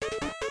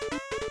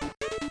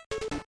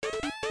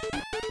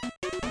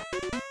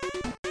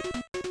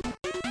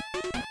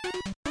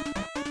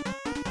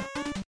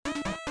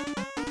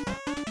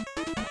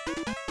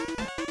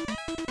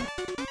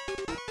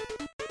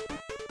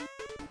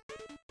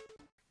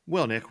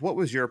 Well, Nick, what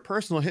was your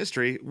personal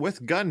history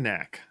with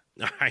Gunnak?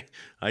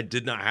 I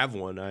did not have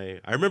one. I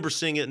remember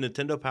seeing it in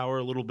Nintendo Power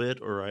a little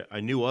bit, or I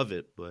knew of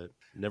it, but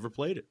never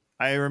played it.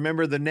 I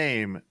remember the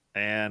name,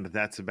 and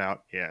that's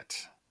about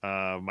it.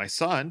 My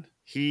son,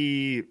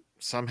 he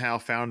somehow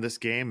found this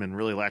game and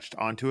really latched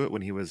onto it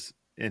when he was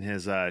in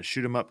his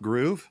shoot 'em up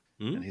groove,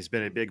 and he's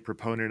been a big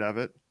proponent of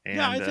it. And,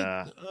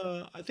 yeah,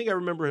 I think I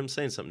remember him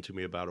saying something to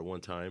me about it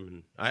one time,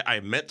 and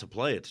I meant to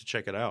play it to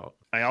check it out.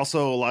 I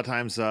also a lot of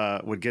times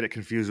would get it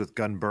confused with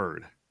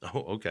Gunbird.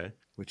 Oh, okay.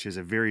 Which is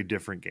a very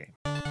different game.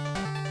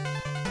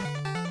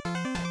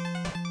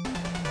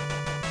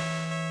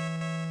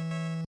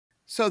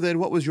 So then,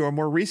 what was your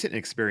more recent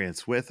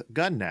experience with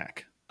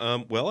Gunnak?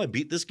 Well, I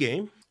beat this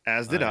game.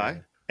 As did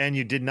I. And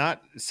you did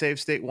not save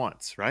state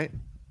once, right?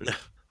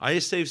 I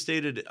save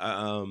stated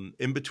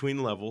in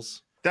between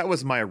levels. That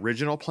was my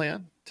original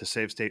plan, to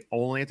save state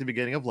only at the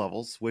beginning of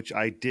levels, which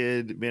I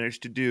did manage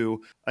to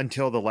do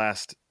until the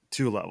last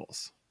 2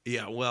 levels.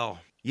 Yeah, well,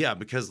 yeah,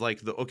 because like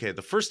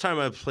the first time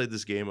I played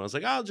this game, I was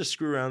like, I'll just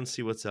screw around and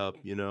see what's up,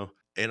 you know?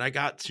 And I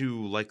got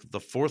to like the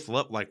 4th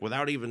level, like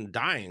without even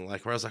dying,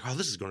 like where I was like, oh,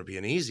 this is going to be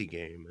an easy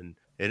game.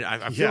 And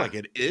I feel like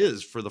it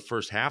is for the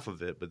first half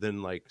of it. But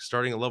then like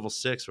starting at level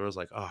 6 where I was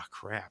like, oh,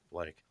 crap.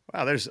 Like,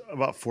 wow, there's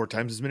about 4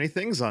 times as many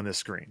things on this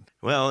screen.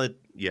 Well,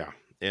 yeah.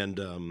 And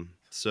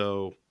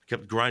so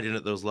kept grinding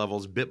at those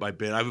levels bit by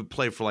bit. I would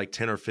play for like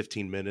 10 or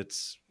 15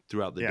 minutes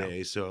throughout the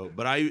day. So,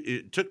 but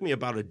it took me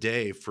about a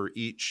day for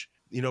each,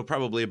 you know,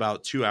 probably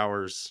about 2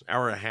 hours,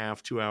 hour and a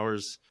half, 2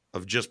 hours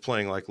of just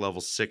playing like level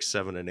 6,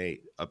 7, and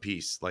 8 a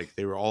piece. Like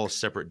they were all a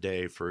separate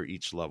day for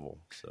each level.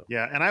 So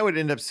yeah, and I would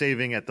end up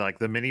saving at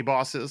the mini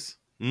bosses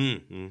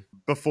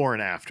before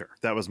and after.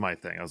 That was my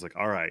thing. I was like,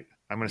 all right,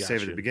 I'm going to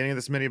save at the beginning of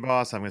this mini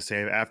boss. I'm going to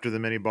save after the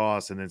mini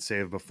boss, and then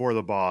save before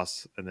the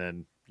boss, and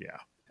then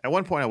At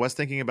one point, I was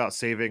thinking about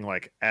saving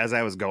like as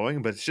I was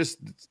going, but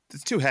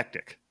it's too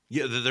hectic.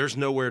 Yeah, there's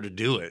nowhere to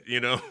do it, you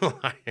know.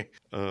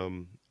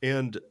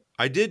 And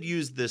I did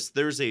use this.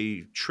 There's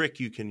a trick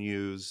you can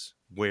use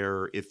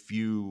where if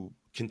you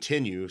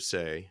continue,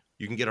 say,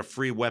 you can get a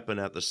free weapon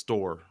at the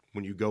store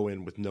when you go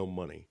in with no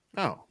money.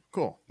 Oh,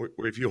 cool.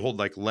 Or if you hold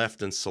like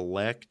left and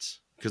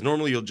select, because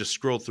normally you'll just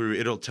scroll through,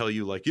 it'll tell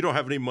you like, you don't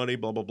have any money,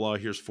 blah, blah, blah,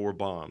 here's 4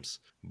 bombs.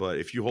 But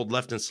if you hold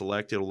left and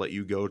select, it'll let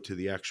you go to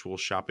the actual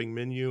shopping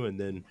menu. And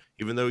then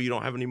even though you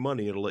don't have any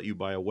money, it'll let you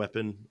buy a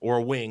weapon or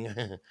a wing.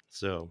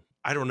 So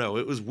I don't know.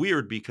 It was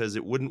weird because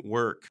it wouldn't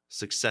work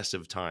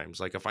successive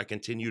times. Like if I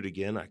continued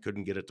again, I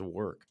couldn't get it to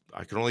work.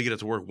 I could only get it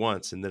to work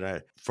once, and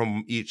then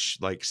from each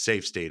like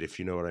save state, if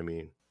you know what I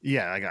mean.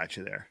 Yeah, I got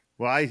you there.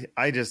 Well,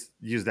 I just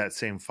used that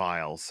same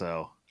file,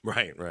 so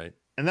Right.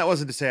 and that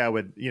wasn't to say I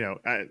would,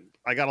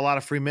 I got a lot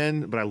of free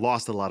men, but I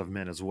lost a lot of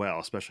men as well,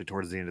 especially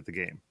towards the end of the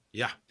game.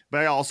 Yeah.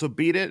 But I also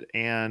beat it,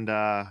 and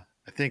I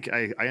think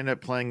I ended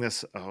up playing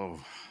this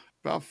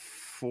about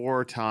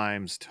 4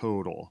 times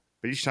total,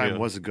 but each time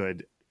was a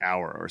good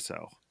hour or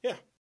so. Yeah.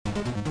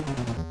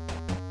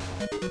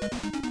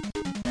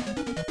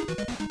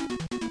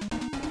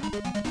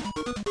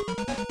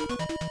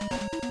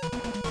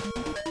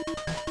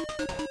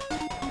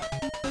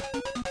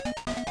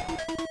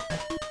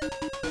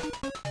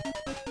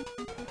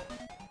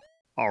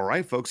 All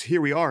right, folks, here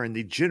we are in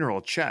the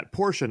general chat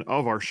portion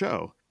of our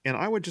show. And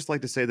I would just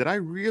like to say that I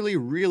really,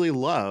 really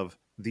love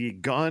the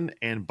gun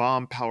and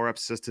bomb power-up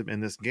system in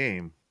this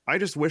game. I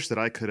just wish that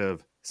I could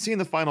have seen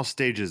the final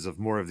stages of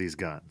more of these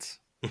guns.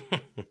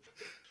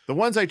 The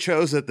ones I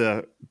chose at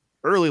the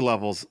early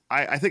levels,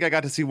 I think I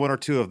got to see 1 or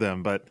 2 of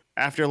them, but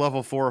after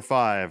level 4 or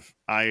 5,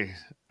 I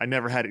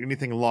never had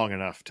anything long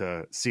enough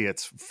to see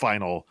its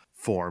final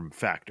form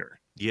factor.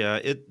 Yeah,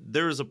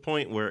 there is a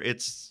point where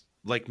it's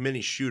like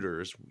many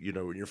shooters,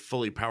 when you're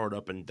fully powered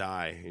up and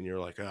die, and you're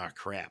like,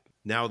 crap.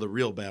 Now the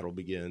real battle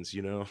begins,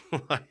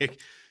 like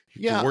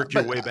you work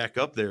your way back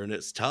up there, and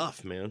it's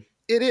tough, man.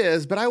 It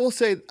is, but I will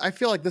say, I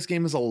feel like this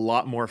game is a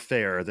lot more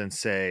fair than,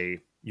 say,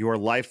 your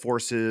Life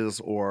Forces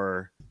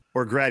or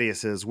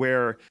Gradiuses,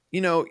 where,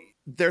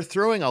 they're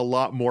throwing a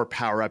lot more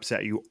power-ups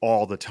at you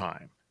all the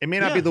time. It may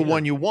not be the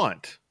one you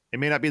want. It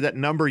may not be that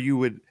number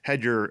you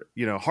had your,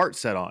 heart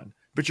set on,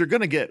 but you're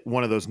going to get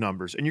one of those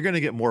numbers, and you're going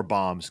to get more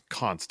bombs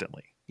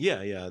constantly.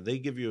 Yeah, they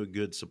give you a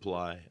good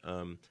supply.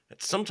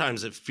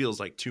 Sometimes it feels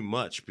like too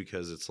much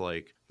because it's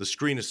like the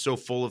screen is so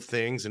full of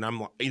things, and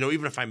I'm,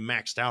 even if I'm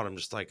maxed out, I'm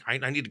just like, I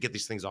need to get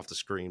these things off the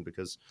screen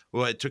because,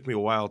 it took me a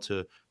while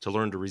to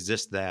learn to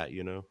resist that,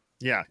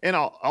 Yeah, and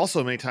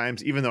also many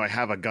times, even though I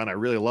have a gun I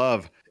really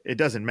love, it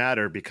doesn't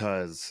matter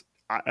because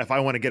if I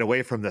want to get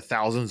away from the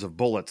thousands of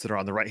bullets that are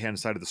on the right-hand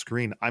side of the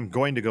screen, I'm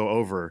going to go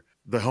over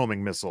the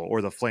homing missile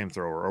or the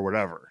flamethrower or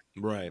whatever.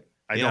 Right.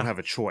 I don't have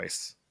a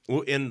choice.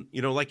 Well, and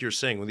like you're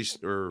saying,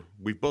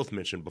 we've both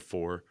mentioned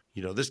before,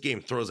 this game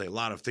throws a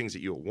lot of things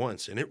at you at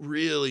once, and it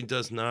really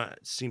does not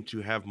seem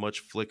to have much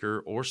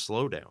flicker or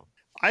slowdown.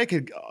 I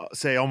could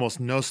say almost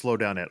no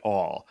slowdown at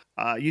all.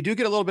 You do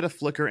get a little bit of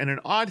flicker, and an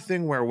odd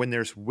thing where when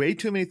there's way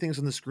too many things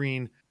on the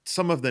screen,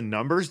 some of the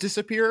numbers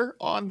disappear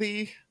on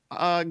the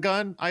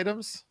gun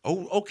items.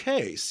 Oh,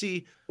 okay.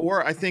 See,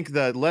 or I think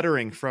the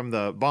lettering from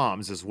the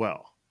bombs as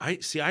well. I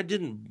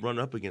didn't run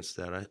up against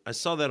that. I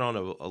saw that on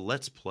a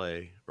Let's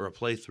Play or a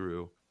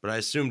playthrough, but I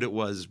assumed it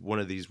was one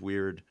of these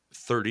weird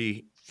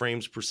 30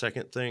 frames per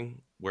second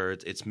thing where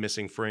it's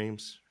missing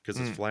frames because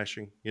it's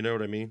flashing. You know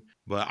what I mean?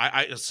 But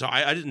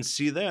I didn't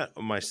see that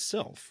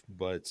myself.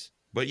 But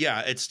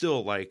yeah, it's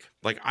still like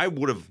I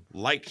would have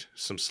liked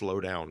some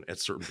slowdown at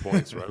certain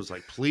points where I was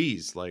like,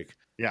 please,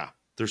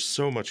 there's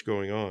so much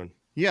going on.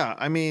 Yeah,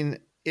 I mean,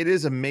 it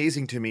is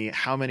amazing to me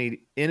how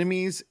many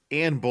enemies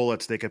and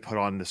bullets they could put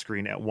on the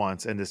screen at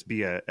once and this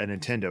be a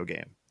Nintendo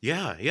game.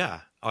 Yeah.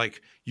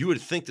 Like you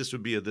would think this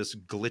would be this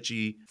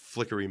glitchy,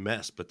 flickery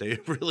mess, but they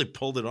really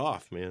pulled it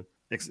off, man.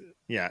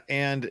 Yeah.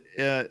 And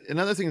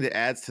another thing that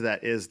adds to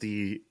that is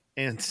the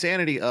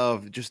insanity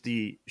of just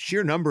the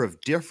sheer number of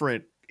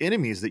different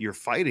enemies that you're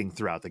fighting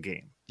throughout the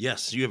game.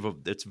 Yes,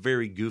 it's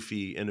very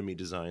goofy enemy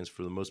designs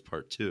for the most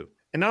part too.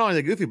 And not only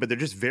they're goofy, but they're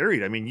just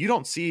varied. I mean, you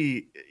don't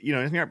see,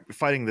 you're not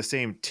fighting the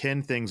same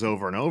 10 things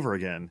over and over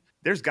again.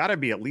 There's got to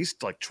be at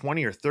least like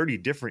 20 or 30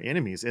 different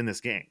enemies in this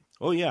game.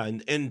 Oh, yeah.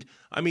 And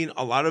I mean,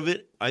 a lot of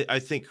it, I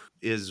think,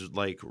 is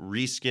like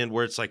reskinned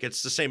where it's like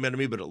it's the same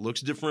enemy, but it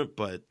looks different.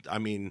 But I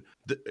mean,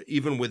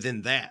 even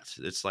within that,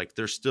 it's like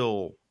there's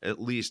still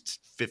at least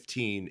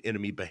 15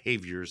 enemy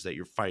behaviors that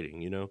you're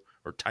fighting,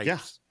 or types. Yeah,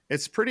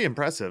 it's pretty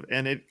impressive.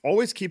 And it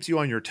always keeps you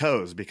on your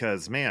toes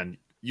because, man,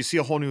 you see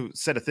a whole new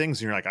set of things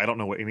and you're like, I don't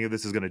know what any of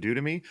this is going to do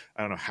to me.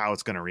 I don't know how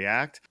it's going to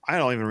react. I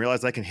don't even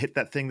realize I can hit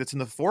that thing that's in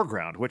the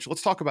foreground, which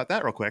let's talk about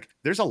that real quick.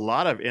 There's a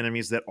lot of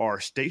enemies that are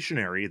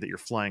stationary that you're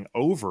flying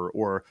over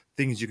or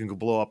things you can go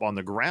blow up on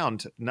the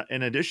ground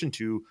in addition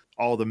to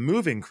all the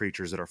moving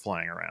creatures that are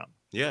flying around.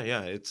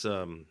 Yeah. It's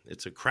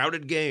a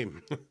crowded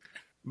game.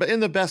 But in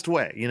the best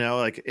way,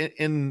 like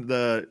in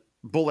the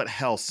bullet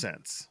hell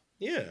sense.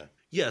 Yeah.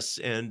 Yes,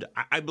 and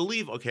I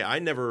believe, I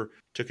never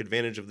took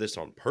advantage of this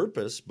on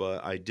purpose,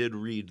 but I did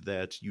read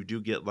that you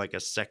do get like a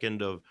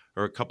second or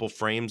a couple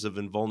frames of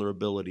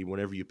invulnerability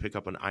whenever you pick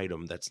up an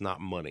item that's not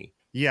money.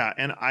 Yeah,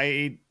 and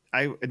I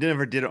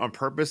never did it on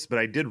purpose, but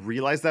I did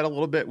realize that a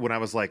little bit when I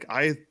was like,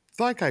 I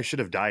thought I should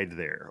have died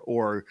there,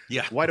 or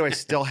why do I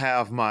still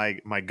have my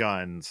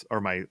guns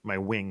or my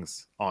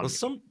wings on?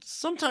 Well,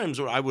 sometimes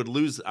I would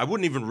lose, I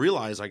wouldn't even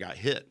realize I got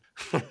hit.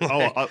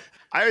 I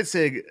would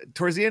say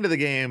towards the end of the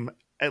game,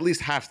 at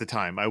least half the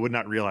time, I would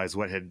not realize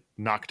what had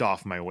knocked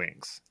off my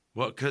wings.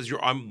 Well, because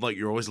you're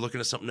always looking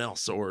at something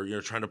else, or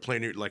you're trying to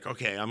plan. You're like,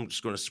 okay, I'm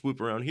just going to swoop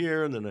around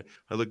here, and then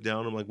I look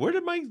down. I'm like, where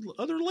did my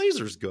other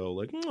lasers go?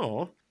 Like,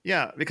 oh,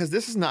 Yeah, because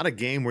this is not a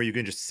game where you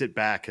can just sit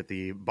back at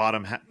the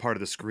bottom part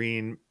of the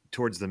screen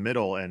towards the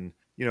middle and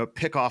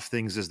pick off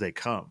things as they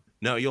come.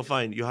 no, you'll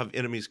have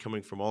enemies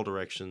coming from all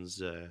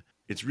directions.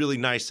 It's really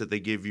nice that they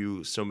give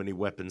you so many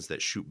weapons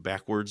that shoot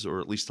backwards, or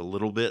at least a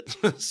little bit,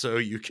 so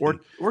you can.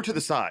 Or to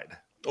the side.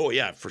 Oh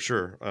yeah, for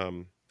sure.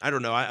 I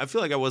don't know. I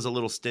feel like I was a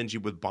little stingy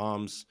with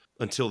bombs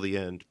until the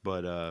end,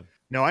 but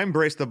No, I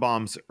embraced the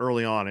bombs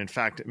early on. In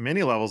fact,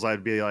 many levels I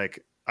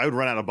would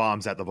run out of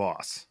bombs at the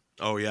boss.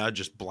 oh yeah,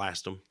 just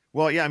blast them.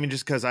 Well, yeah, I mean,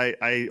 just because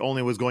I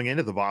only was going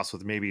into the boss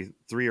with maybe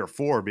 3 or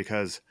 4,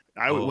 because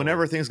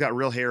whenever things got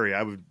real hairy,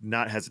 I would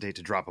not hesitate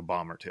to drop a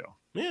bomb or two.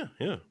 Yeah,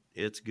 yeah.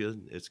 It's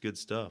good. It's good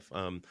stuff.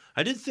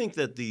 I did think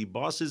that the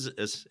bosses,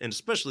 and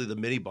especially the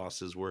mini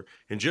bosses, were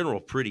in general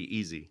pretty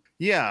easy.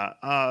 Yeah,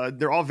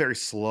 they're all very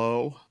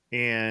slow,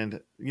 and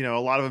a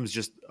lot of them is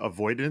just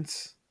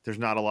avoidance. There's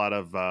not a lot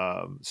of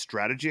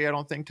strategy, I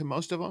don't think, to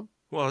most of them.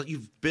 Well,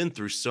 you've been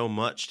through so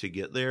much to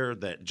get there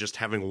that just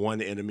having one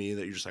enemy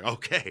that you're just like,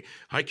 okay,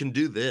 I can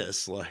do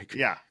this. Like,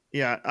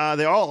 Yeah,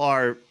 they all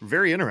are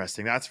very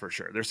interesting. That's for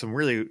sure. There's some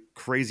really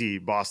crazy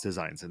boss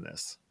designs in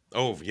this,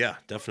 oh yeah,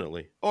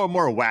 definitely. or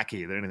more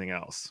wacky than anything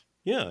else.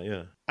 Yeah,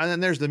 yeah. And then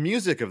there's the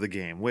music of the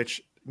game,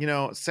 which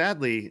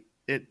sadly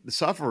it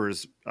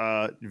suffers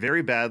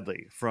very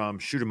badly from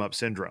shoot 'em up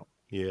syndrome.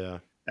 Yeah.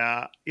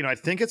 I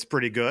think it's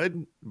pretty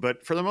good,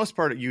 but for the most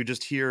part, you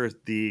just hear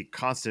the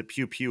constant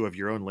pew pew of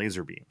your own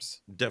laser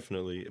beams.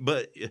 Definitely.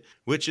 But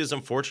which is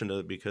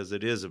unfortunate because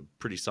it is a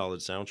pretty solid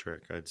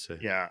soundtrack, I'd say.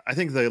 Yeah, I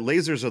think the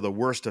lasers are the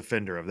worst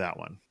offender of that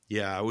one.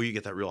 Yeah, well, you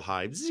get that real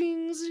high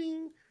zing,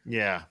 zing.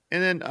 Yeah.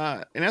 And then,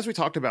 and as we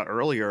talked about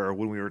earlier,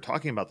 when we were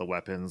talking about the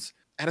weapons,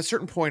 at a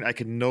certain point, I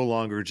could no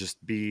longer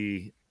just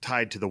be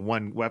tied to the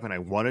one weapon I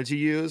wanted to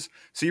use.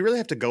 So you really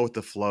have to go with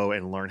the flow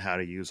and learn how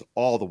to use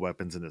all the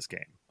weapons in this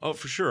game. Oh,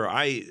 for sure.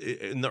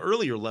 In the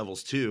earlier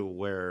levels too,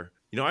 where,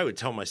 I would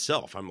tell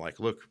myself, I'm like,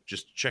 look,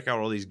 just check out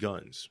all these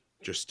guns.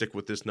 Just stick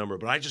with this number.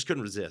 But I just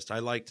couldn't resist.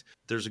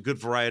 There's a good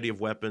variety of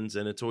weapons,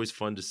 and it's always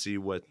fun to see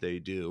what they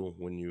do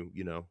when you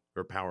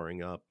are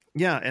powering up.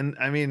 Yeah. And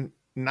I mean,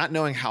 not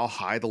knowing how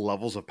high the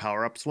levels of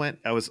power-ups went,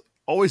 I was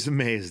always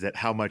amazed at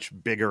how much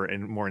bigger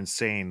and more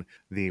insane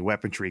the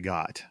weaponry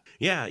got.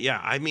 Yeah, yeah.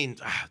 I mean,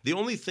 the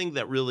only thing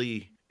that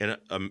really, and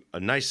a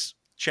nice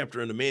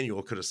chapter in the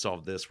manual could have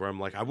solved this, where I'm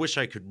like, I wish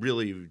I could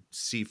really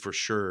see for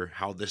sure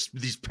how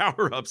these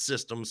power-up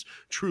systems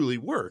truly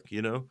work,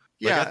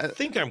 Yeah. I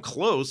think I'm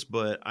close,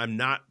 but I'm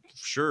not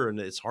sure, and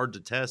it's hard to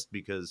test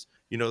because,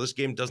 this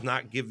game does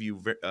not give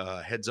you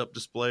heads-up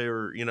display,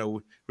 or, we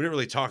didn't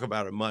really talk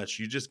about it much.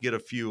 You just get a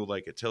few,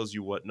 like it tells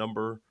you what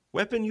number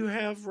weapon you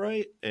have,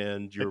 right?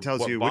 And It tells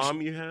what you bomb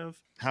you have.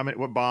 how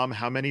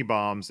many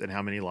bombs, and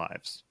how many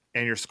lives,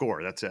 and your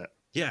score. That's it.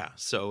 Yeah,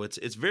 so it's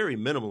very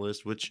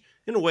minimalist, which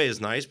in a way is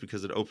nice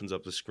because it opens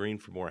up the screen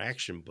for more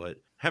action. But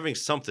having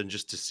something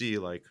just to see,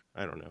 like,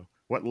 I don't know,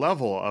 What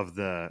level of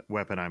the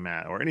weapon I'm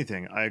at, or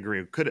anything, I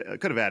agree, could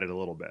have added a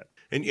little bit.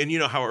 and you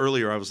know how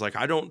earlier I was like,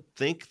 I don't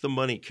think the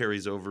money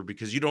carries over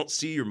because you don't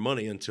see your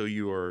money until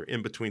you are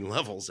in between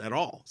levels at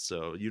all,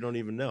 so you don't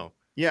even know.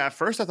 Yeah, at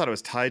first I thought it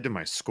was tied to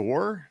my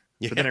score,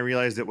 but then I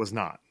realized it was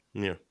not.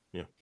 Yeah,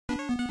 yeah.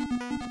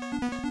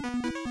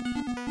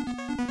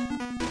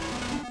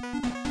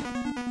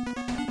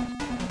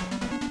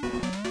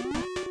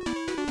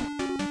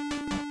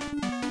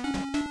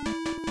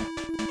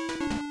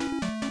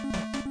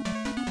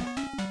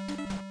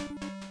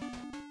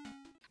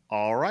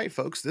 All right,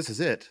 folks, this is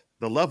it.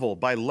 The level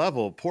by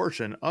level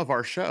portion of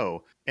our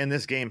show. And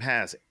this game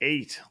has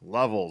 8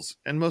 levels,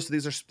 and most of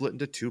these are split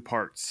into 2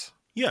 parts.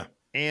 Yeah.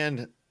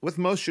 And with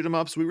most shoot 'em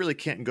ups, we really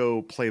can't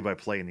go play by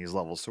play in these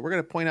levels. So we're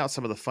going to point out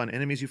some of the fun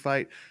enemies you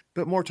fight,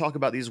 but more talk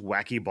about these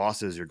wacky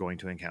bosses you're going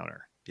to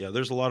encounter. Yeah,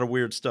 there's a lot of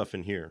weird stuff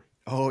in here.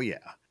 Oh, yeah.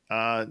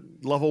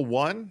 Level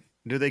 1,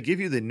 do they give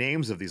you the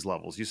names of these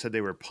levels? You said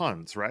they were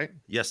puns, right?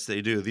 Yes,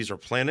 they do. These are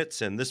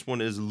planets, and this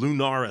one is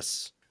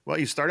Lunaris. Well,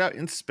 you start out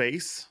in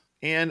space.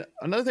 And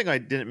another thing I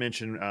didn't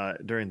mention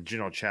during the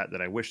general chat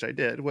that I wished I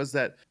did was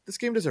that this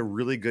game does a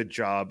really good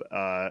job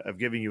of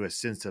giving you a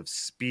sense of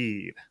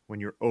speed when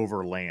you're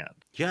over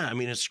land. Yeah, I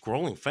mean, it's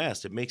scrolling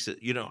fast. It makes it,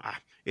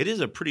 it is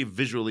a pretty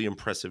visually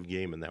impressive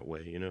game in that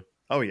way,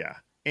 Oh, yeah.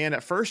 And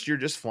at first, you're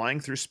just flying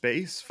through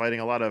space, fighting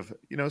a lot of,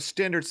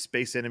 standard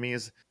space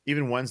enemies,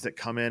 even ones that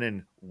come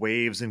in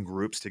waves and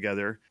groups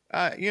together.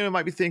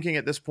 Might be thinking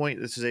at this point,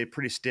 this is a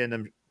pretty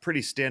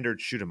standard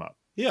shoot 'em up.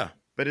 Yeah.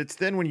 But it's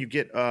then when you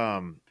get,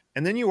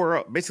 and then you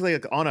are basically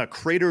like on a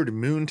cratered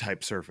moon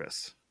type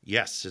surface.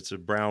 Yes, it's a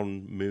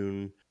brown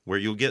moon where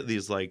you'll get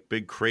these like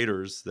big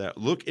craters that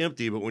look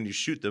empty, but when you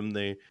shoot them,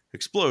 they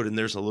explode, and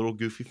there's a little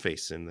goofy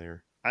face in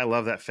there. I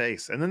love that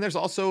face. And then there's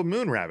also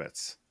moon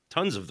rabbits.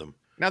 Tons of them.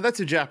 Now that's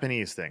a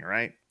Japanese thing,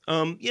 right?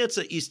 Yeah, it's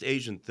an East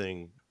Asian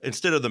thing.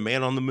 Instead of the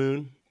man on the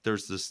moon,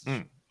 there's this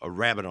a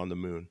rabbit on the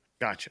moon.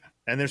 Gotcha.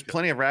 And there's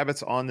plenty of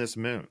rabbits on this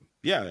moon.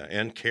 Yeah,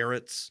 and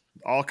carrots.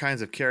 All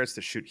kinds of carrots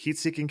that shoot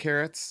heat-seeking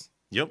carrots.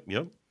 Yep,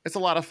 yep. It's a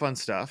lot of fun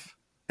stuff.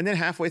 And then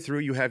halfway through,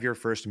 you have your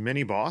first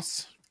mini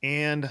boss.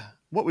 And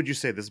what would you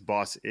say this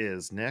boss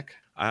is, Nick?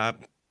 A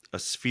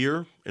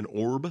sphere, an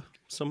orb,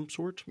 some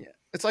sort. Yeah,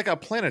 it's like a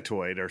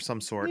planetoid or some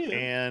sort, Yeah.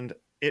 and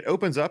it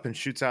opens up and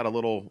shoots out a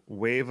little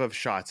wave of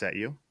shots at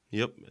you.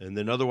 Yep. And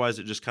then otherwise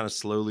it just kind of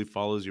slowly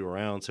follows you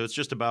around. So it's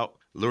just about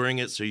luring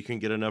it so you can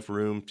get enough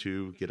room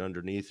to get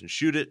underneath and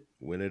shoot it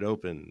when it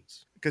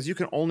opens. Because you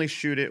can only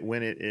shoot it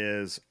when it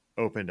is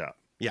opened up.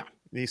 Yeah.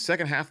 The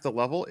second half of the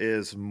level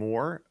is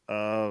more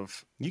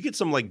of... You get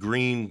some like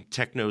green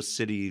techno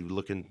city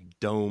looking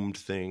domed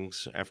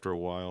things after a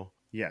while.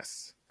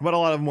 Yes. But a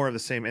lot of more of the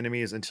same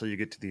enemies until you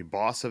get to the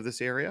boss of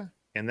this area.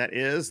 And that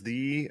is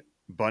the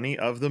Bunny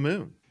of the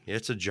Moon. Yeah,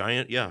 it's a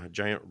giant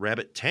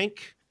rabbit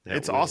tank.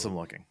 It's awesome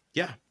looking.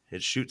 Yeah.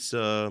 It shoots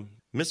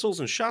missiles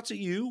and shots at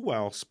you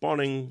while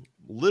spawning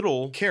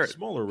little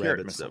smaller carrot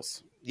rabbits.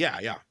 missiles.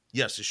 Yeah.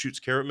 Yes, it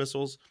shoots carrot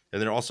missiles.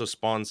 And then it also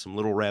spawns some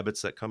little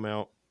rabbits that come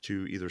out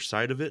to either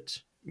side of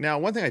it. Now,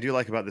 one thing I do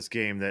like about this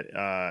game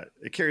that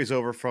it carries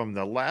over from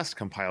the last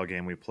Compile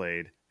game we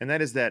played, and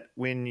that is that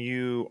when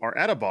you are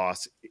at a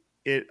boss,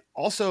 it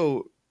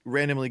also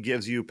randomly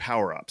gives you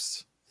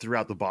power-ups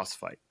throughout the boss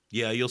fight.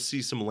 Yeah, you'll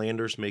see some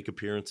landers make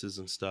appearances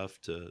and stuff,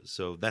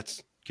 so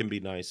that's can be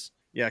nice.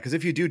 Yeah, because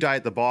if you do die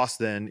at the boss,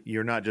 then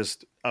you're not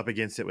just up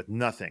against it with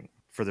nothing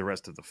for the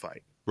rest of the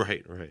fight.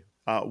 Right.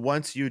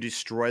 Once you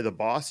destroy the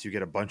boss, you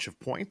get a bunch of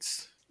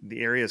points.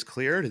 The area is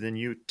cleared, and then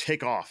you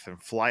take off and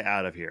fly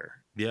out of here.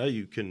 Yeah,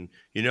 you can,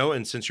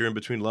 and since you're in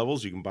between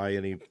levels, you can buy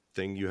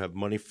anything you have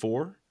money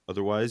for.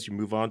 Otherwise, you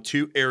move on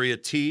to Area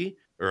 2,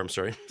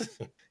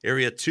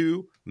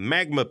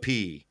 Magma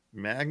P.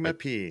 Magma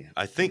P.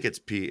 I think it's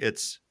P.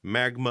 It's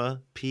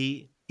Magma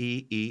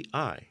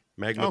P-E-E-I.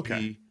 Magma Okay.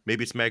 P.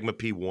 Maybe it's Magma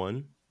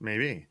P1.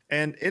 Maybe.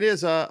 And it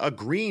is a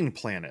green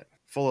planet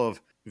full of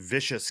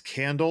vicious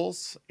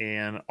candles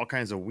and all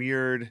kinds of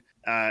weird...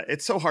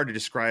 it's so hard to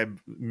describe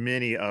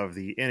many of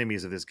the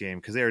enemies of this game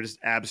because they are just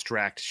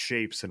abstract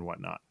shapes and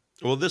whatnot.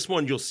 Well, this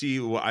one you'll see.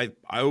 Well, I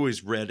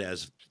always read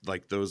as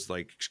like those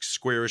like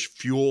squarish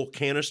fuel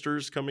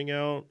canisters coming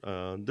out.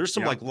 There's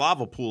some like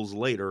lava pools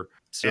later,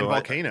 and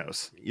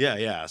volcanoes.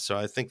 Yeah. So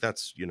I think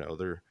that's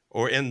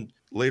and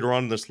later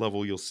on in this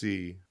level you'll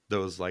see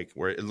those like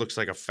where it looks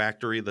like a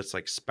factory that's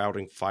like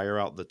spouting fire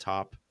out the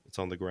top. It's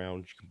on the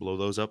ground. You can blow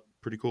those up.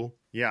 Pretty cool.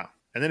 Yeah,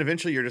 and then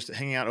eventually you're just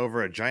hanging out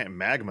over a giant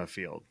magma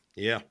field.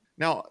 Yeah.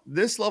 Now,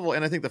 this level,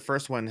 and I think the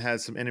first one,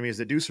 has some enemies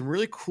that do some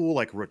really cool,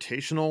 like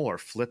rotational or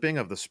flipping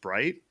of the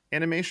sprite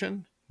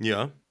animation.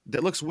 Yeah.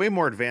 That looks way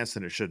more advanced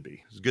than it should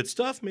be. It's good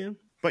stuff, man.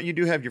 But you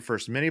do have your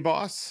first mini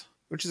boss,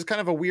 which is kind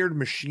of a weird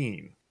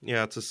machine.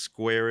 Yeah, it's a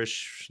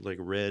squarish, like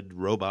red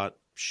robot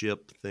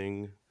ship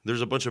thing.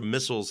 There's a bunch of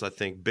missiles, I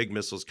think, big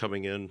missiles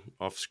coming in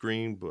off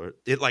screen, but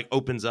it like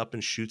opens up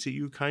and shoots at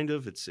you, kind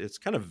of. It's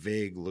kind of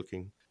vague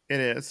looking. It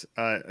is.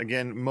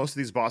 Again, most of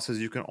these bosses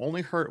you can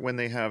only hurt when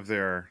they have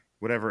their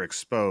whatever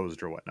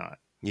exposed or whatnot.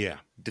 Yeah.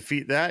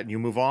 Defeat that and you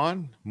move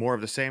on. More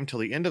of the same till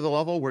the end of the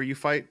level where you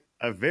fight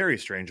a very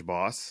strange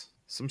boss.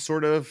 Some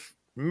sort of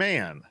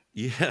man.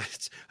 Yeah.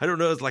 I don't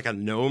know. It's like a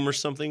gnome or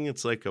something.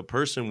 It's like a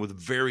person with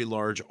very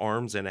large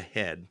arms and a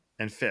head.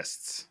 And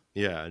fists.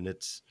 Yeah. And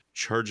it's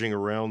charging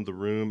around the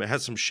room. It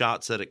has some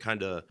shots that it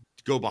kind of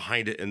go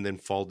behind it and then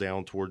fall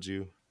down towards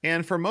you.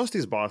 And for most of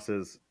these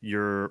bosses,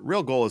 your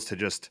real goal is to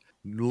just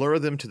lure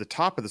them to the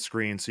top of the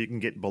screen so you can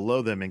get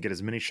below them and get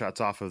as many shots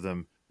off of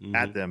them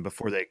at them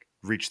before they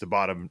reach the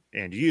bottom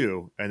and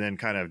then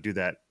kind of do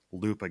that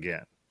loop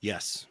again.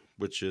 Yes,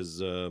 which is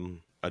a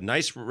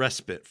nice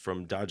respite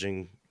from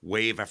dodging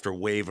wave after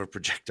wave of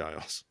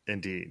projectiles.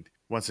 Indeed.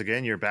 Once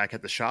again, you're back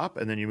at the shop,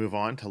 and then you move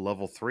on to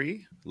level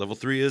 3. Level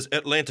 3 is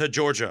Atlanta,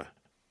 Georgia.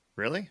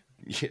 Really?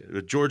 Yeah,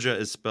 Georgia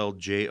is spelled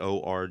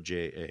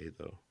Georgia,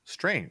 though.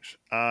 Strange.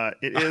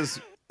 It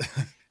is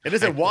it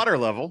is a water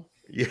level.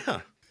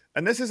 Yeah.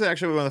 And this is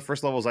actually one of the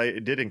first levels I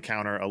did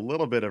encounter a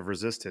little bit of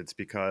resistance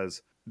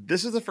because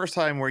this is the first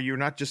time where you're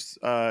not just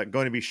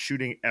going to be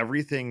shooting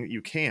everything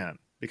you can,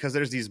 because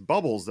there's these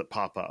bubbles that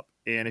pop up.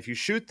 And if you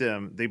shoot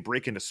them, they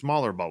break into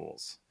smaller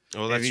bubbles.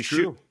 Oh, and that's if you true.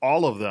 shoot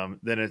all of them,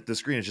 then the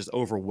screen is just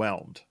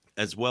overwhelmed.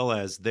 As well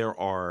as there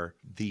are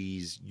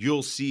these,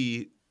 you'll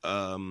see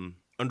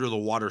under the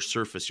water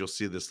surface, you'll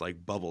see this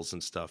like bubbles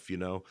and stuff,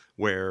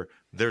 where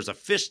there's a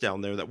fish down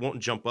there that won't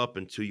jump up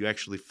until you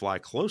actually fly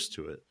close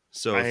to it.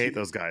 So I hate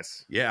those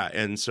guys. Yeah,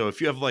 and so if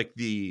you have like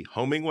the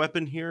homing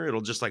weapon here, it'll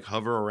just like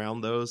hover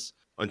around those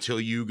until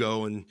you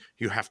go and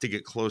you have to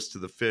get close to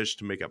the fish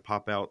to make it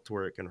pop out to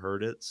where it can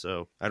hurt it.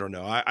 So I don't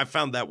know. I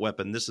found that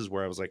weapon. This is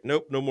where I was like,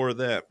 nope, no more of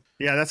that.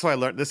 Yeah, that's why I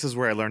learned. This is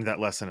where I learned that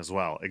lesson as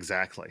well.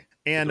 Exactly.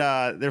 And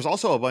there's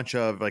also a bunch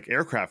of like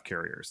aircraft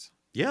carriers.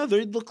 Yeah,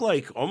 they look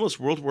like almost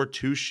World War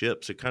II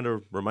ships. It kind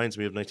of reminds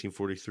me of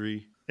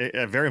 1943.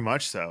 Very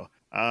much so.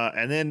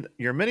 And then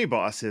your mini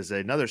boss is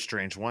another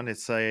strange one.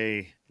 It's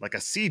like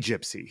a sea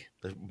gypsy.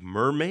 A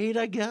mermaid,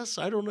 I guess.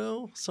 I don't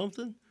know.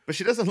 Something. But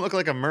she doesn't look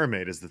like a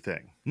mermaid is the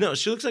thing. No,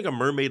 she looks like a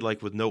mermaid,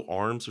 like with no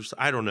arms or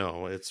I don't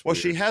know. It's Well,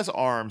 weird. she has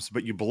arms,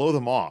 but you blow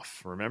them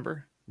off,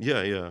 remember? Yeah.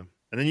 And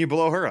then you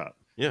blow her up.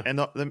 Yeah. And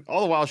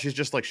all the while, she's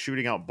just like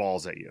shooting out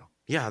balls at you.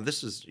 Yeah,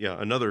 this is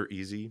another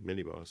easy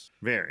mini boss.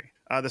 Very.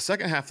 The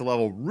second half of the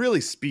level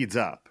really speeds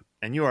up,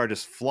 and you are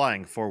just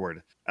flying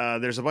forward.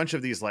 There's a bunch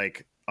of these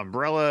like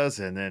umbrellas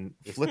and then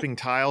flipping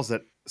tiles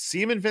that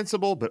seem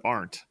invincible but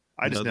aren't.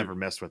 I just never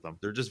messed with them.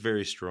 They're just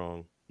very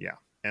strong. Yeah.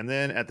 And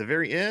then at the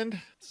very end,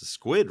 It's a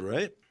squid,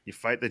 right? you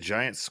fight the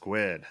giant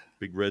squid.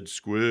 Big red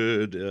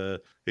squid.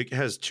 It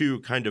has two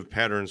kind of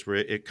patterns where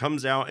it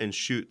comes out and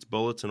shoots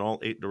bullets in all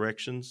 8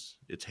 directions.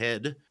 Its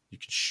head, you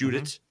can shoot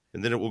it,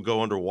 and then it will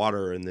go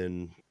underwater, and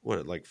then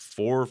like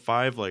 4 or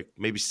 5, like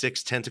maybe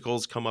 6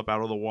 tentacles come up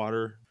out of the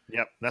water.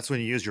 Yep. That's when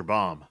you use your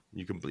bomb.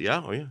 You can,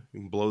 you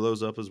can blow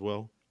those up as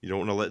well. You don't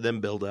want to let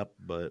them build up,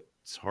 but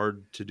it's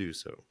hard to do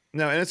so.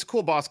 No, and it's a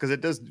cool boss because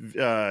it does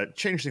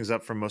change things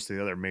up from most of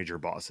the other major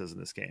bosses in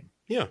this game.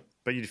 Yeah.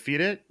 But you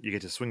defeat it, you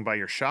get to swing by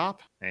your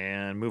shop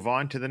and move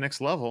on to the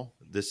next level.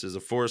 This is a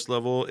forest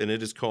level, and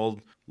it is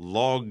called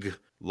Logeart.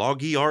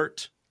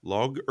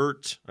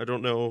 I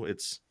don't know.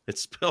 It's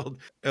spelled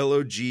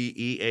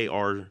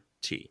Logeart.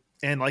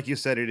 And like you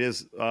said, it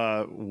is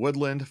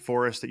woodland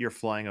forest that you're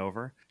flying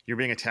over. You're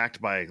being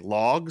attacked by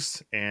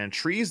logs and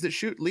trees that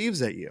shoot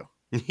leaves at you.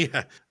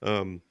 Yeah.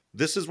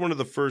 This is one of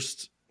the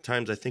first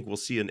times I think we'll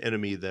see an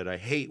enemy that I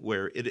hate,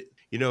 where it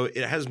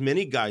has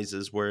many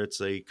guises where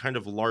it's a kind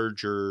of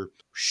larger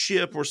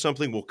ship or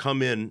something will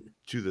come in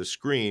to the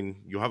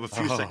screen. You'll have a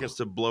few seconds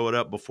to blow it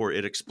up before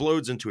it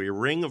explodes into a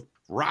ring of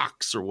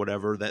rocks or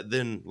whatever that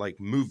then like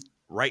move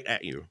right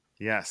at you.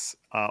 Yes.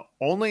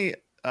 Only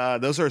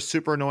those are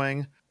super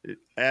annoying,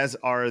 as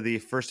are the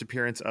first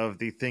appearance of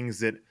the things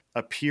that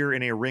appear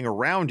in a ring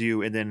around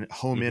you and then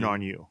home in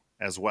on you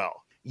as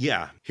well.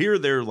 Yeah, here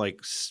they're like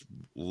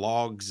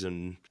logs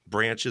and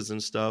branches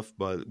and stuff,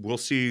 but we'll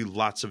see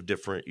lots of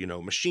different,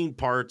 machine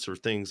parts or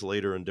things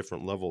later in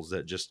different levels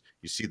that just,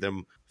 you see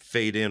them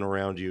fade in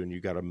around you and you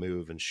got to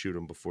move and shoot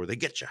them before they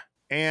get you.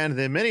 And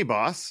the mini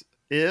boss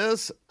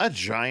is a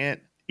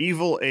giant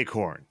evil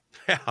acorn.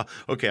 Yeah,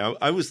 okay,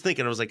 I was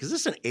thinking, I was like, is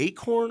this an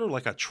acorn or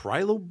like a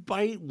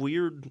trilobite?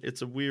 Weird,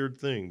 it's a weird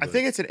thing. I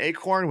think it's an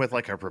acorn with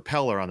like a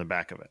propeller on the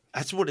back of it.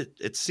 That's what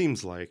it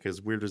seems like,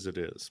 as weird as it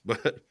is,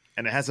 but...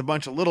 And it has a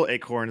bunch of little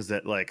acorns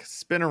that like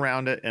spin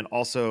around it and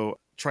also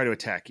try to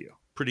attack you.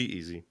 Pretty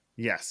easy.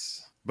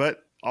 Yes,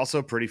 but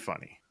also pretty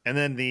funny. And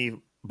then the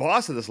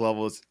boss of this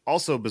level is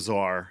also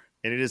bizarre,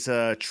 and it is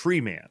a tree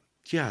man.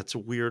 Yeah, it's a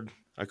weird...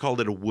 I called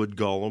it a wood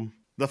golem.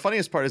 The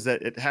funniest part is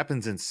that it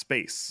happens in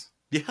space.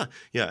 Yeah.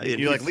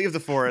 You like leave the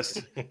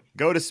forest,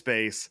 go to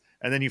space,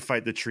 and then you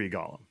fight the tree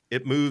golem.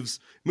 It moves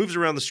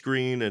around the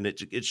screen, and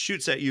it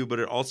shoots at you, but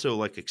it also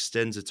like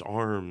extends its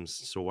arms.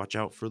 So watch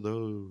out for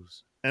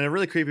those. In a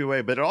really creepy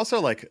way, but it also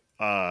like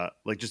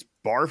just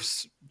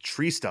barfs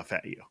tree stuff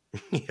at you.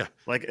 Yeah.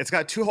 Like it's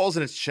got 2 holes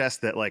in its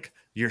chest that like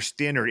your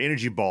standard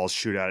energy balls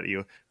shoot out at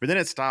you, but then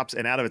it stops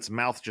and out of its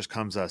mouth just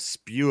comes a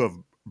spew of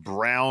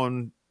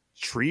brown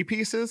tree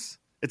pieces.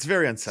 It's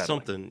very unsettling.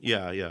 Something.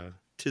 Yeah.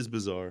 'Tis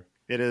bizarre.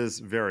 It is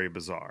very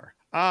bizarre.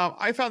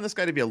 I found this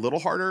guy to be a little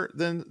harder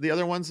than the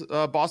other ones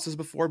bosses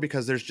before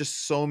because there's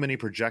just so many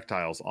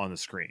projectiles on the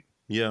screen.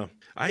 Yeah.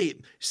 I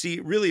see.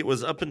 Really, it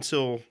was up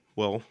until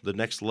the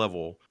next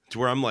level to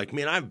where I'm like,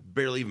 man, I've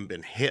barely even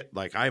been hit.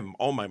 Like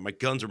all my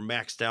guns are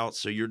maxed out.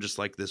 So you're just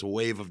like this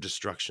wave of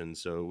destruction.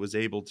 So it was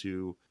able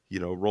to,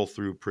 roll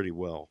through pretty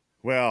well.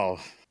 Well,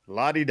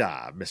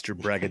 la-di-da, Mr.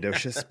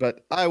 Braggadocious,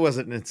 but I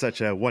wasn't in such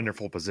a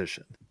wonderful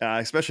position,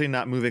 especially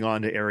not moving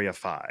on to Area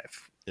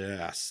 5.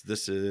 Yes,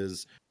 this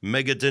is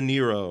Mega De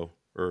Niro,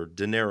 or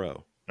De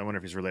Niro. I wonder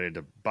if he's related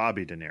to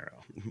Bobby De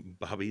Niro.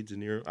 Bobby De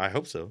Niro? I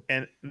hope so.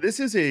 And this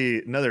is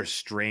another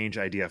strange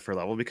idea for a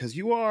level because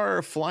you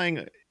are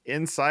flying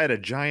inside a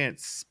giant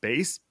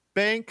space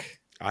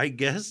bank. I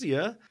guess,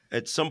 yeah.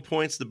 At some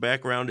points, the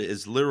background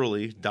is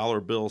literally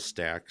dollar bill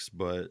stacks,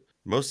 but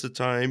most of the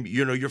time,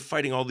 you're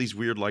fighting all these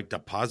weird like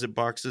deposit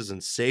boxes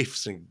and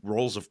safes and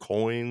rolls of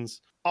coins.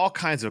 All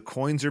kinds of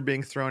coins are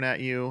being thrown at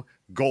you.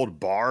 Gold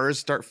bars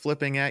start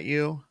flipping at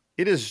you.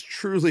 It is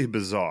truly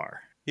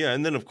bizarre. Yeah,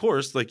 and then of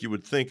course, like you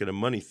would think in a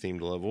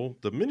money-themed level,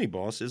 the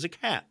mini-boss is a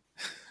cat.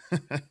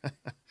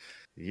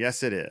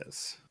 Yes, it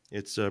is.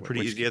 It's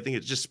pretty easy. I think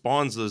it just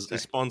spawns those. It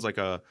spawns like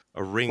a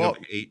ring of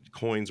 8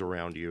 coins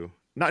around you.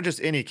 Not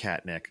just any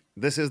cat, Nick.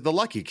 This is the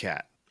Lucky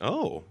Cat.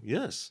 Oh,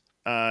 yes.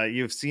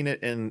 You've seen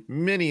it in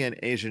many an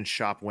Asian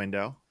shop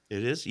window.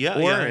 It is? Yeah,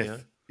 or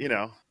if,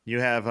 you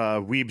have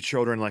weeb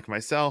children like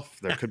myself,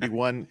 there could be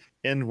one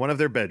in one of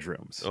their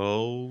bedrooms.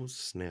 Oh,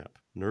 snap.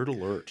 Nerd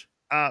alert.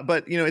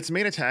 But, its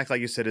main attack,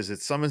 like you said, is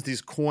it summons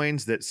these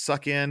coins that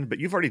suck in, but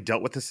you've already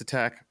dealt with this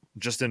attack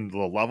just in the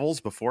levels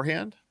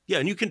beforehand. Yeah,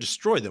 and you can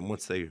destroy them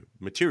once they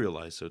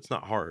materialize, so it's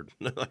not hard.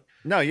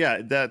 No,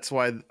 yeah, that's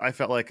why I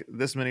felt like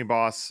this mini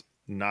boss,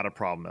 not a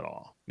problem at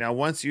all. Now,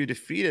 once you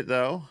defeat it,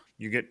 though,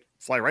 you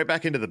fly right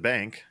back into the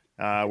bank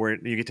where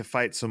you get to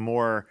fight some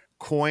more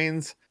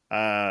coins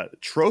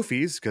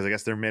trophies, because I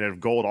guess they're made of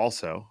gold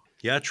also.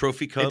 Yeah,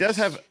 trophy cups. It does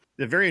have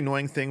the very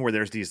annoying thing where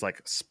there's these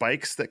like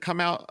spikes that come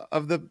out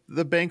of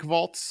the bank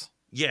vaults.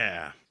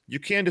 Yeah. You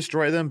can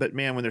destroy them, but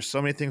man, when there's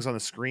so many things on the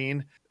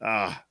screen,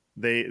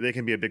 they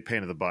can be a big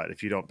pain in the butt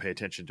if you don't pay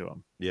attention to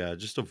them. Yeah,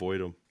 just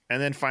avoid them.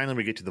 And then finally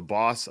we get to the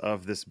boss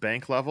of this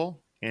bank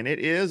level, and it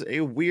is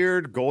a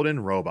weird golden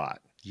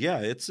robot. Yeah,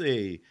 it's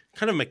a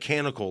kind of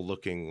mechanical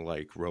looking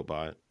like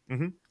robot.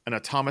 Mm-hmm. An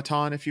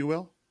automaton, if you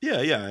will.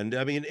 Yeah, and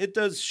I mean it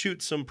does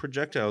shoot some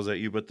projectiles at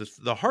you, but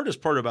the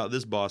hardest part about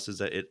this boss is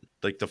that it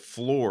like the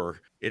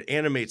floor, it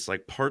animates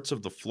like parts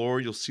of the floor.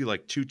 You'll see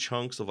like 2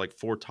 chunks of like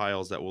 4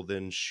 tiles that will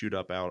then shoot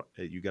up out.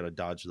 You got to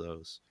dodge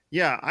those.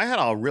 Yeah, I had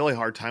a really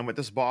hard time with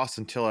this boss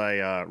until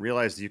I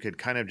realized you could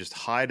kind of just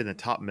hide in the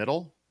top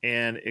middle,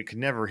 and it could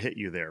never hit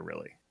you there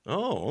really.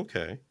 Oh,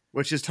 okay.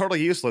 Which is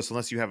totally useless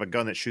unless you have a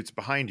gun that shoots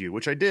behind you,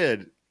 which I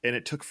did, and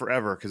it took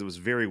forever because it was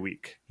very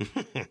weak.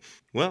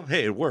 Well,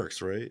 hey, it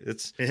works, right?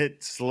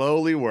 It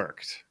slowly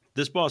worked.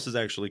 This boss is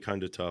actually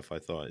kind of tough, I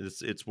thought.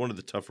 It's one of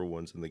the tougher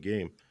ones in the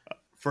game.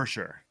 For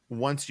sure.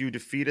 Once you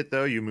defeat it,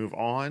 though, you move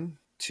on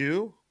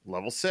to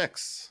level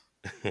 6.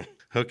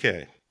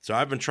 Okay, so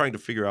I've been trying to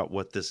figure out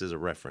what this is a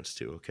reference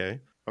to,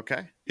 okay?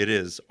 Okay. It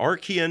is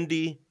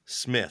Arkiendy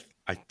Smith.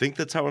 I think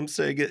that's how I'm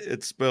saying it.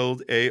 It's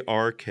spelled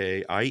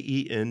Arkiendy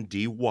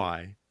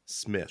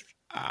Smith.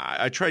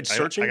 I tried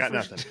searching. I got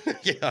nothing.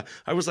 Yeah,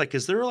 I was like,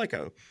 is there like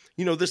a,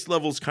 this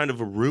level's kind of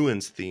a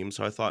ruins theme.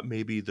 So I thought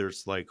maybe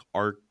there's like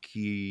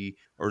Arky,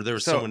 or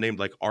there's someone named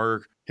like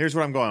Here's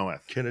what I'm going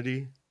with.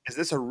 Kennedy. Is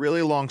this a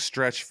really long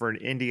stretch for an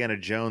Indiana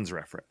Jones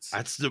reference?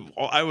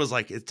 I was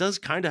like, it does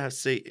kind of have to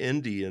say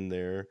Indy in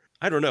there.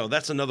 I don't know.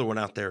 That's another one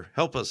out there.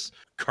 Help us,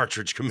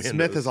 Cartridge Commandos.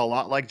 Smith is a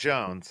lot like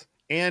Jones.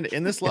 And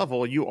in this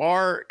level, you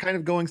are kind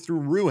of going through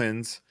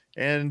ruins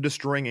and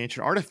destroying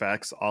ancient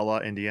artifacts a la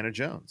Indiana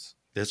Jones.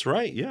 That's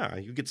right. Yeah.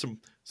 You get some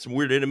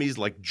weird enemies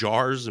like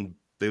jars, and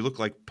they look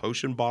like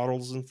potion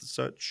bottles and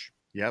such.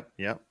 Yep.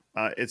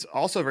 It's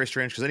also very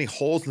strange because any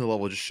holes in the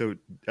level just show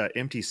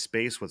empty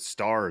space with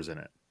stars in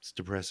it. It's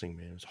depressing,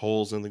 man. It's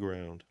holes in the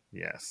ground.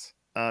 Yes.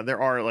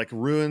 There are like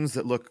ruins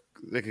that look,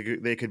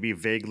 they could be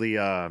vaguely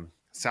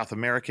South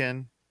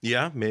American.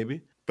 Yeah,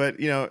 maybe. But,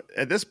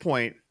 at this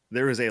point,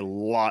 there is a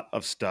lot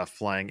of stuff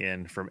flying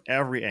in from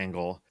every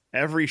angle.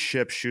 Every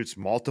ship shoots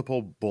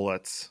multiple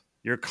bullets.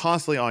 You're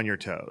constantly on your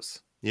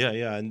toes. Yeah.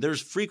 And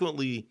there's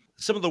frequently,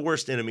 some of the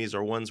worst enemies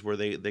are ones where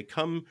they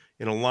come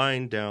in a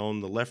line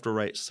down the left or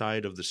right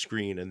side of the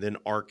screen and then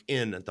arc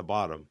in at the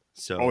bottom.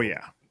 So, oh,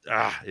 yeah.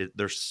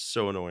 They're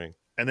so annoying.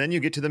 And then you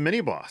get to the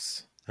mini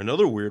boss.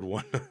 Another weird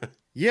one.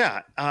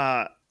 Yeah.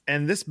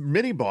 And this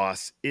mini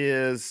boss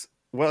is,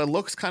 well, it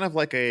looks kind of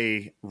like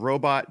a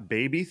robot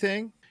baby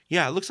thing.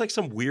 Yeah, it looks like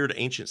some weird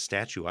ancient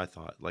statue, I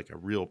thought, like a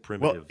real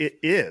primitive. Well, it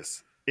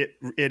is.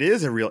 It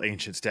is a real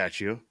ancient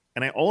statue.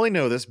 And I only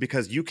know this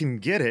because you can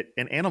get it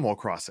in Animal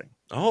Crossing.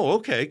 Oh,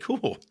 okay,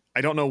 cool.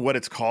 I don't know what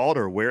it's called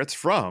or where it's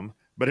from,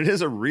 but it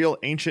is a real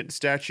ancient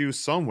statue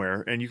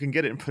somewhere, and you can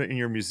get it and put it in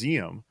your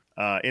museum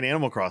in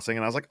Animal Crossing.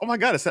 And I was like, oh my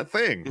God, it's that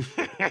thing.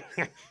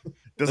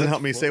 Doesn't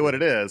help me say what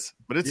it is,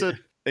 but it's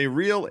a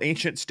real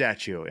ancient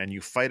statue, and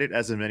you fight it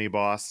as a mini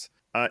boss.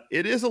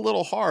 It is a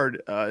little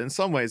hard in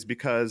some ways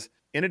because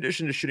in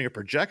addition to shooting a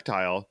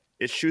projectile,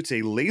 it shoots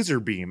a laser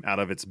beam out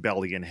of its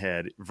belly and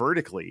head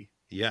vertically.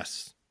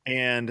 Yes.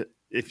 And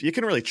if it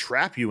can really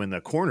trap you in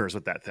the corners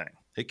with that thing.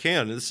 It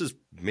can. This is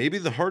maybe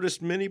the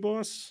hardest mini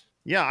boss.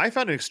 Yeah, I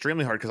found it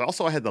extremely hard because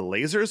also I had the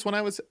lasers when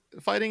I was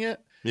fighting it.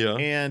 Yeah.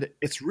 And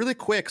it's really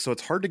quick, so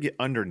it's hard to get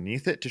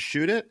underneath it to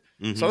shoot it.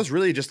 Mm-hmm. So I was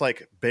really just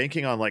like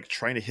banking on like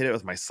trying to hit it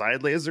with my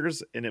side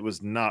lasers, and it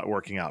was not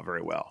working out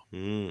very well.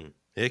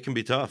 It can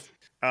be tough.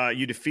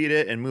 You defeat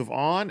it and move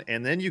on,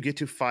 and then you get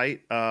to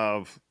fight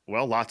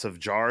lots of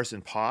jars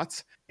and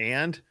pots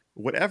and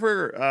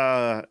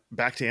whatever.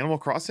 Back to Animal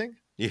Crossing,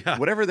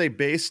 whatever they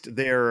based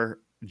their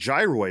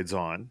gyroids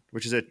on,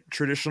 which is a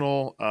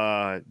traditional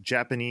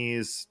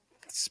Japanese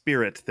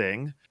spirit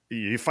thing.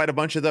 You fight a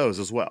bunch of those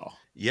as well.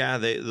 Yeah,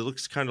 it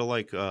looks kind of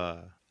like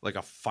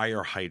a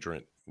fire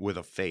hydrant with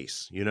a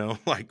face,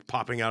 like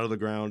popping out of the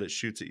ground. It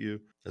shoots at you,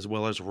 as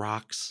well as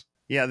rocks.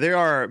 Yeah, they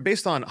are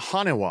based on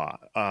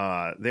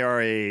Haniwa. They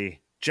are a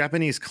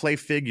Japanese clay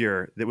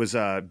figure that was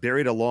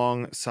buried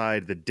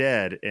alongside the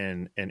dead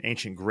in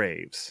ancient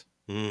graves.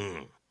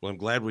 Well, I'm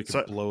glad we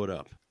could blow it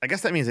up. I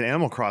guess that means in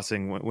Animal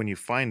Crossing, when you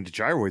find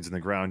gyroids in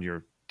the ground,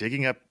 you're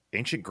digging up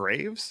ancient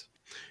graves?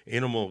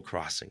 Animal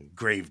Crossing,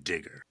 grave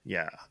digger.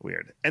 Yeah,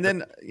 weird. And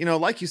then,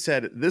 like you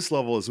said, this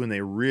level is when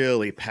they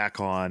really pack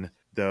on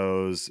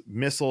those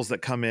missiles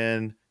that come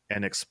in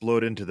and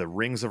explode into the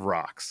rings of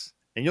rocks.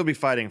 And you'll be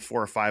fighting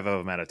 4 or 5 of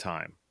them at a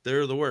time.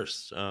 They're the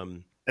worst.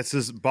 It's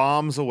just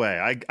bombs away.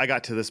 I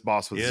got to this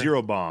boss with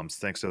 0 bombs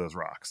thanks to those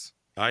rocks.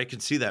 I can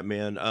see that,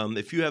 man.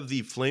 If you have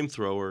the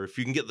flamethrower, if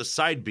you can get the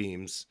side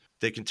beams,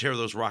 they can tear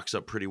those rocks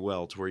up pretty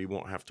well to where you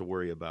won't have to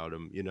worry about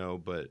them,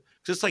 But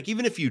just like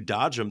even if you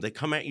dodge them, they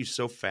come at you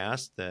so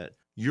fast that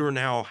you're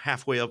now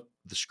halfway up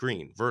the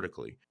screen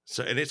vertically.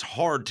 So, and it's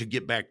hard to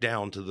get back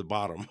down to the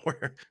bottom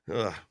where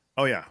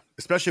Oh yeah,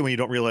 especially when you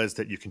don't realize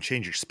that you can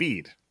change your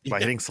speed by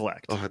Yeah. hitting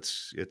select. Oh,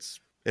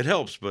 it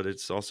helps, but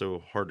it's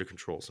also hard to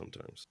control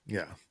sometimes.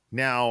 Yeah.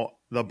 Now,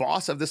 the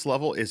boss of this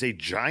level is a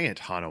giant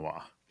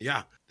Hanawa.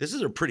 Yeah, this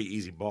is a pretty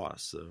easy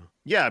boss. So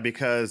Yeah,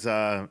 because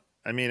I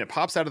mean, it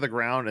pops out of the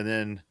ground, and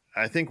then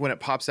I think when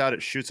it pops out,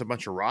 it shoots a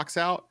bunch of rocks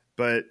out.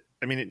 But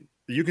I mean,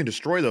 you can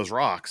destroy those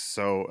rocks.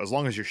 So as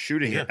long as you're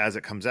shooting it Yeah. as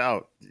it comes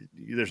out,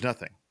 there's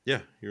nothing.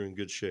 yeah, you're in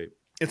good shape.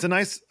 It's a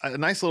nice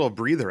little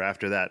breather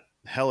after that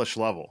hellish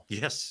level.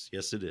 Yes,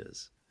 it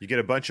is. You get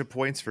a bunch of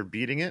points for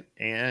beating it,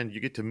 and you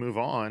get to move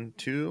on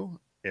to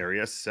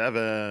Area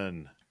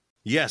 7.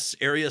 Yes,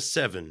 Area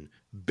 7,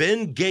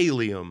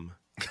 Bengalium.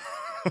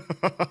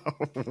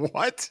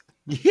 What?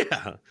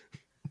 Yeah.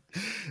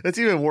 That's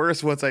even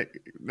worse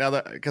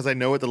because I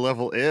know what the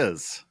level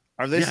is.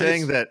 Are they Yeah,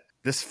 saying it's- that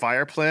this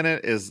fire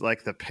planet is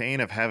like the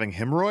pain of having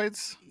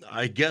hemorrhoids?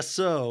 I guess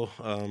so.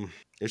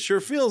 It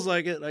sure feels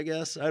like it, I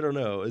guess. I don't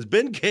know. Is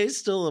Bengay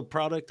still a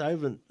product? I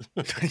haven't.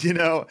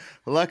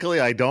 Luckily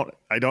I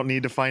don't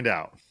need to find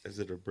out. Is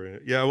it a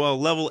brand? Yeah, well,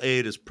 level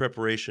 8 is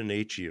Preparation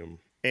Atrium.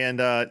 And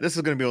this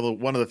is going to be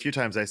one of the few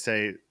times I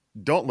say,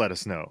 don't let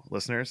us know,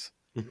 listeners,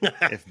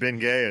 if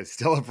Bengay is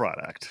still a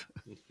product.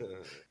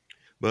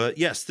 But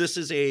yes, this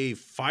is a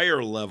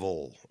fire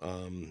level.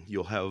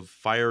 You'll have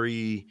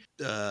fiery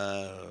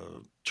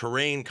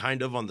terrain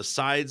kind of on the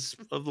sides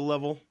of the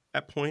level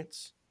at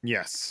points.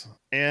 Yes.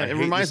 I And it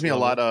hate reminds this me a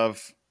level. lot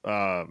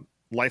of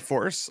Life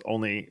Force,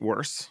 only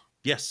worse.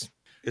 Yes.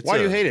 Why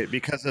do you hate it?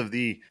 Because of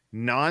the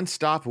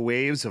nonstop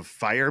waves of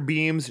fire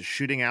beams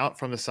shooting out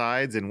from the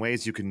sides in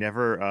ways you can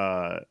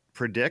never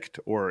predict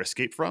or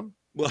escape from?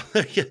 Well,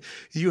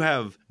 you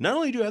have not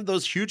only do you have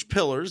those huge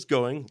pillars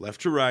going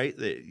left to right,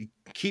 they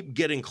keep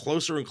getting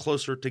closer and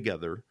closer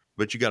together,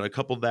 but you got to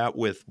couple that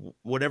with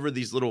whatever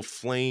these little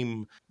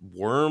flame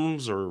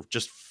worms or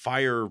just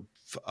fire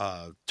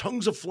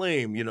tongues of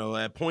flame,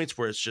 at points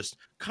where it's just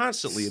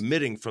constantly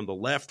emitting from the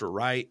left or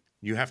right.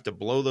 You have to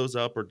blow those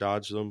up or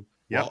dodge them.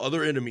 Yep. While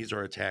other enemies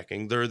are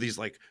attacking. There are these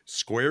like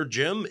square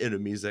gem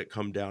enemies that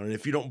come down. And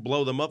if you don't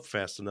blow them up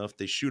fast enough,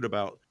 they shoot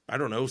about,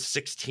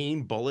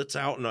 16 bullets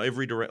out in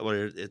every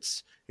direction.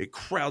 It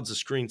crowds the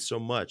screen so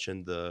much.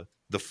 And the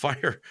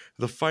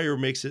fire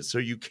makes it so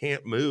you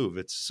can't move.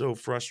 It's so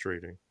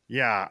frustrating.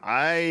 Yeah,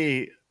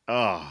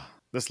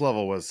 this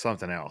level was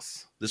something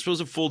else. This was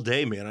a full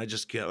day, man. I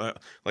just can't, I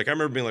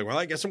remember being like, well,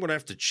 I guess I'm going to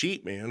have to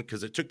cheat, man,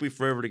 because it took me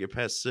forever to get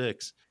past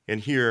 6. And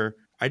here,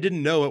 I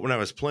didn't know it when I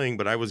was playing,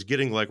 but I was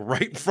getting like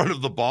right in front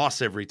of the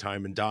boss every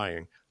time and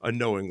dying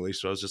unknowingly.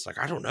 So I was just like,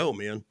 I don't know,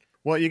 man.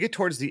 Well, you get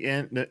towards the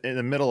end, in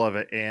the middle of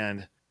it,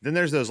 and then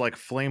there's those like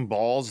flame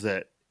balls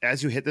that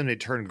as you hit them, they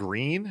turn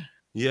green.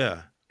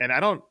 Yeah. And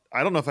I don't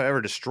know if I ever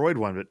destroyed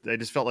one, but I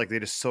just felt like they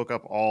just soak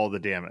up all the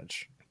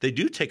damage. They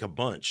do take a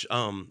bunch.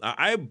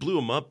 I blew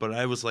them up, but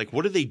I was like,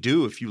 what do they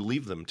do if you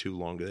leave them too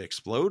long? Do they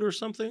explode or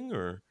something?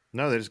 Or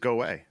No, they just go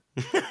away.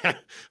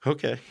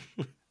 Okay.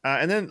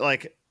 And then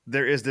like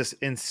there is this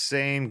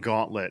insane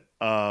gauntlet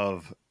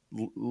of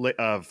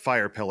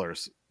fire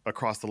pillars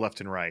across the left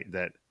and right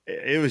that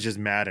it was just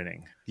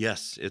maddening.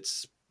 Yes,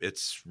 it's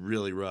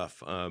really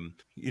rough.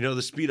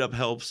 The speed up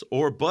helps,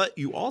 but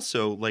you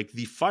also like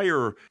the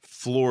fire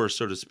floor,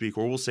 so to speak,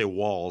 or we'll say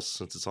walls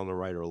since it's on the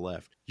right or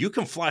left. You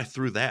can fly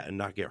through that and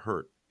not get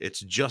hurt.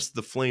 It's just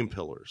the flame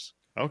pillars.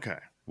 Okay.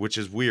 Which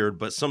is weird,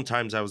 but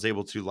sometimes I was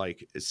able to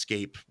like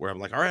escape where I'm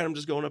like, all right, I'm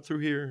just going up through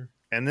here.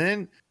 And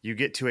then you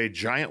get to a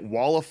giant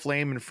wall of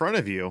flame in front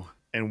of you,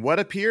 and what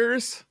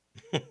appears?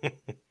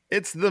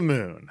 It's the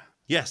moon.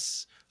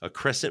 Yes, a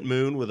crescent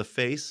moon with a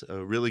face,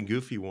 a really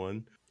goofy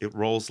one. It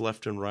rolls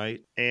left and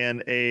right.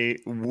 And a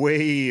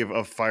wave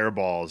of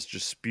fireballs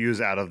just spews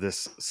out of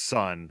this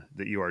sun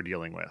that you are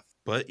dealing with.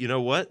 But you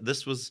know what?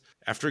 This was,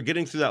 after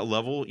getting through that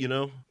level,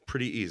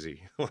 pretty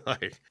easy.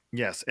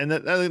 Yes. And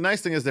the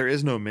nice thing is there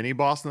is no mini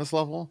boss in this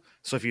level.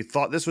 So if you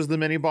thought this was the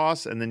mini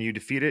boss and then you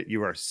defeat it,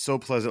 you are so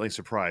pleasantly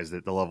surprised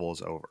that the level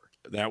is over.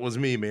 That was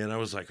me, man. I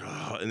was like,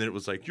 oh, and then it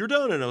was like, you're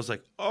done. And I was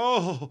like,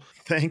 oh.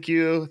 Thank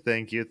you.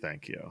 Thank you.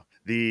 Thank you.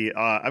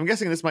 I'm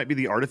guessing this might be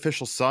the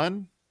artificial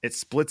sun. It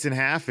splits in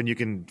half and you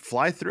can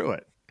fly through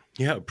it.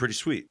 Yeah, pretty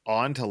sweet.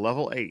 On to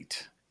level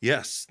 8.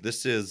 Yes,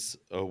 this is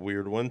a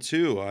weird one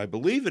too. I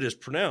believe it is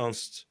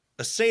pronounced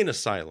Insane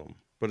Asylum,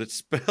 but it's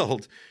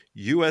spelled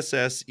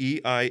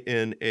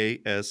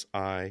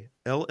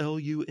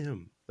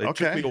USSEINASILLUM. It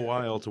took me a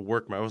while to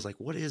work I was like,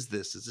 what is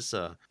this? Is this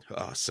a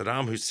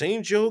Saddam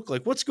Hussein joke?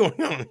 Like, what's going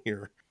on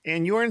here?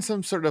 And you're in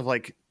some sort of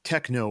like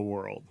techno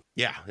world.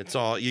 Yeah, it's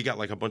all, you got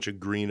like a bunch of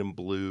green and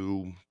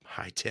blue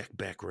high-tech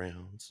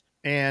backgrounds.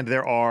 And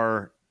there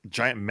are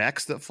giant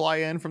mechs that fly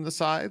in from the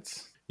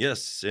sides.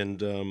 Yes,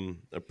 and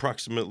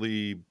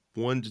approximately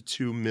 1 to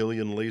 2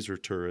 million laser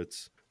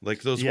turrets.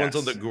 Like those ones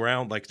on the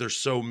ground, like there's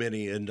so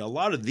many. And a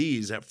lot of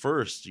these at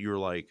first, you're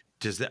like,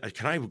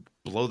 can I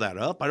blow that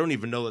up? I don't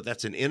even know that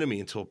that's an enemy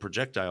until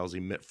projectiles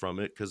emit from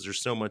it because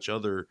there's so much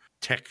other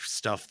tech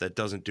stuff that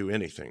doesn't do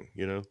anything,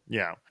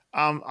 Yeah.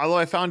 Although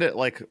I found it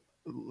like,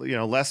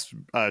 less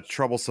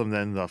troublesome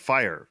than the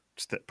fire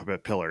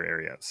pillar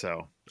area.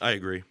 So I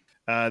agree.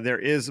 there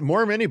is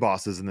more mini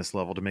bosses in this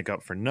level to make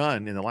up for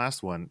none in the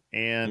last one,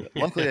 and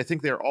luckily I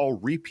think they're all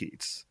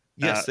repeats.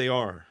 Yes, they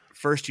are.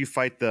 First, you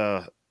fight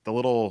the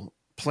little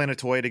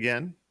planetoid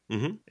again.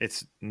 Mm-hmm.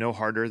 It's no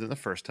harder than the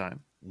first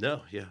time.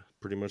 No, yeah,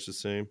 pretty much the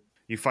same.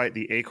 You fight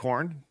the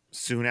acorn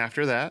soon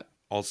after that.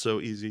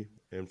 Also easy.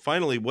 And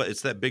finally,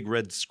 it's that big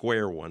red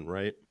square one,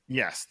 right?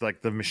 Yes,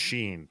 like the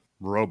machine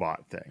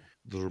robot thing.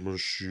 The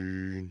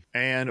machine.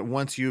 And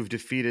once you've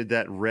defeated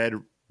that red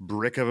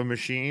brick of a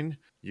machine,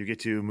 you get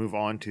to move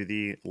on to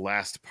the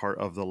last part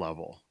of the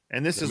level.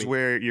 And this is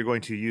where you're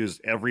going to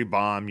use every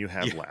bomb you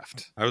have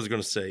left. I was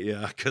going to say,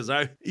 yeah, because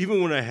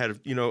even when I had,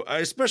 I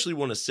especially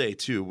want to say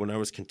too, when I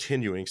was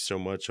continuing so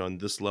much on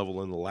this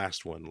level and the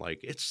last one, like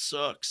it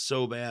sucks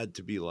so bad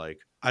to be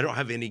like, I don't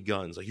have any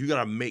guns. Like you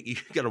got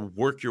to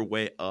work your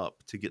way up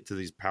to get to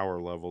these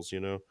power levels,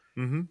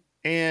 Mm-hmm.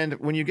 And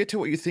when you get to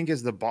what you think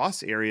is the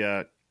boss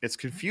area, it's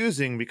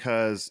confusing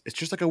because it's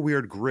just like a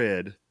weird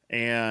grid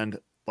and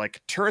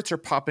like turrets are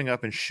popping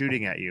up and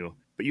shooting at you,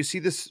 but you see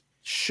this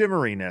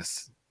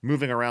shimmeriness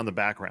moving around the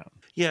background.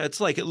 Yeah, it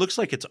looks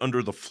like it's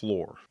under the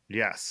floor.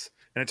 Yes.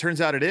 And it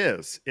turns out it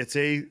is. It's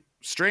a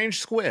strange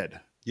squid.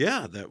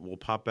 Yeah, that will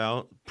pop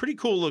out. Pretty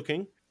cool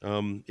looking.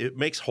 It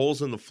makes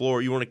holes in the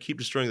floor. You want to keep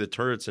destroying the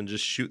turrets and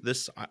just shoot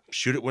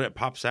it when it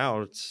pops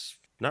out. It's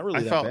not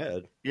really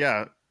bad.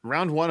 Yeah,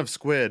 round 1 of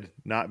Squid,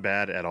 not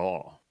bad at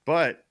all.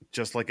 But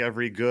just like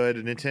every good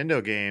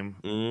Nintendo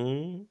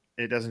game,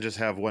 it doesn't just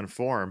have one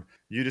form.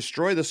 You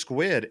destroy the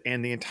squid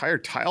and the entire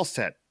tile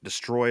set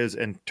destroys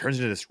and turns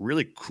into this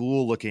really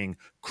cool looking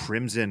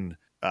crimson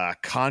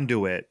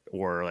conduit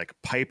or like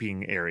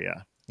piping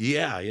area.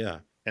 Yeah, yeah.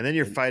 And then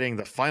you're fighting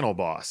the final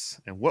boss.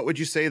 And what would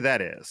you say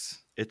that is?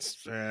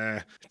 It's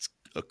a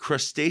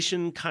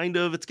crustacean kind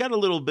of. It's got a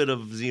little bit of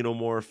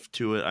xenomorph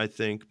to it, I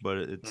think, but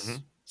it's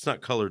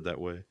not colored that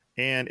way.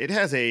 And it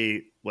has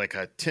a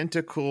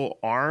tentacle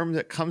arm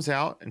that comes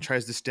out and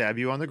tries to stab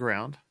you on the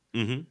ground.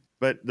 Mm-hmm.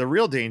 But the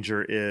real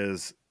danger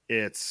is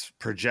its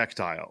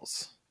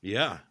projectiles.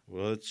 Yeah,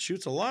 well, it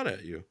shoots a lot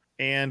at you.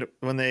 And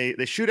when they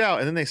shoot out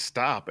and then they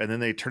stop and then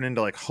they turn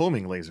into like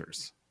homing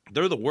lasers.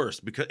 They're the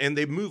worst and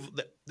they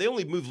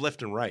only move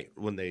left and right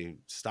when they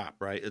stop,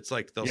 right? It's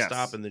like they'll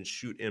stop and then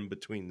shoot in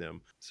between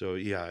them. So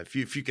yeah, if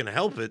you can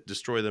help it,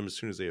 destroy them as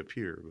soon as they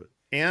appear.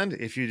 And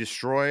if you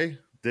destroy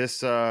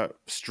this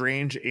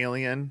strange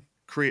alien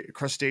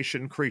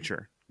crustacean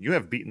creature, you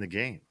have beaten the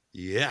game.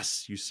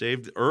 Yes, you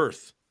saved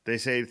Earth. They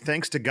say,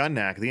 thanks to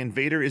Gunnak, the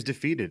invader is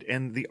defeated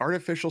and the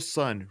artificial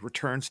sun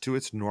returns to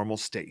its normal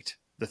state.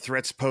 The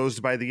threats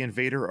posed by the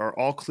invader are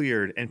all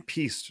cleared and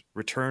peace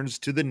returns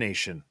to the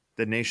nation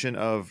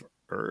of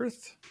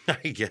Earth?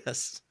 I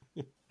guess.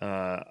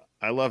 I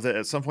love that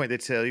at some point they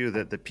tell you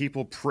that the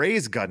people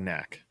praise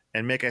Gunnak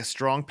and make a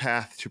strong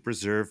path to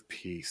preserve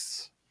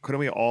peace. Couldn't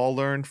we all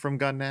learn from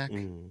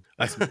Gunnak?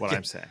 That's what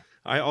I'm saying.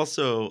 I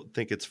also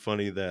think it's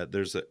funny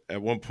that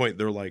at one point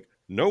they're like,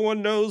 no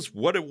one knows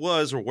what it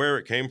was or where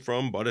it came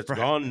from, but it's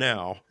gone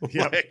now.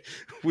 Yep. Like,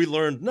 we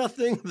learned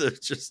nothing.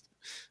 That's just.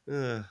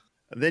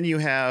 Then you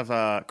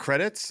have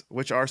credits,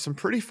 which are some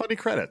pretty funny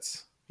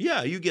credits.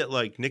 Yeah, you get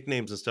like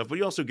nicknames and stuff, but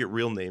you also get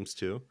real names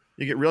too.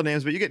 You get real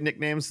names, but you get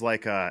nicknames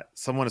like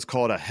someone is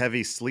called a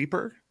heavy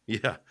sleeper.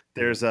 Yeah.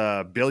 There's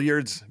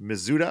Billiards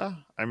Mizuta.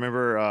 I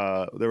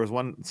remember there was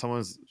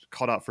someone's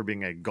called out for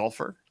being a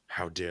golfer.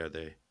 How dare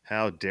they?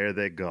 How dare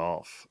they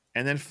golf?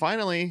 And then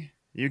finally,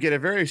 you get a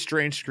very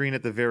strange screen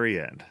at the very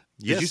end.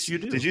 Yes, you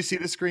do. Did you see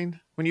the screen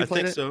when you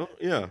played it? I think so,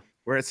 yeah.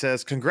 Where it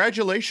says,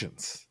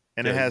 congratulations.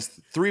 And it has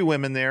 3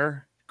 women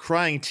there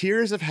crying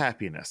tears of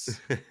happiness.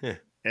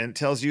 And it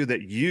tells you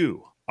that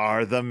you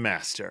are the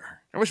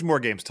master. I wish more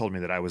games told me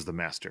that I was the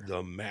master.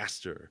 The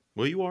master.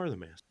 Well, you are the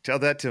master. Tell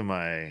that to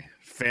my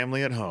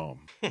family at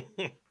home.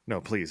 No,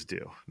 please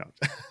do.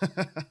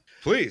 No.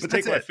 Please,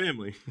 take my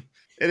family.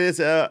 It is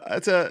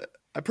it's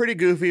a pretty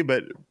goofy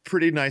but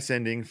pretty nice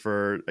ending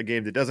for a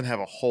game that doesn't have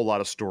a whole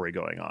lot of story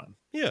going on.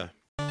 Yeah.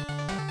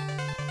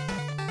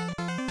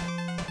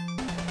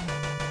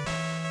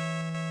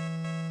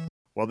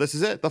 Well, this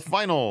is it. The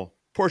final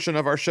portion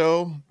of our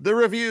show, the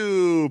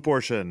review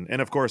portion. And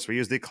of course, we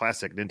use the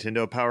classic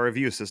Nintendo Power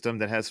Review system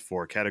that has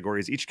 4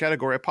 categories. Each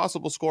category a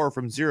possible score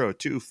from 0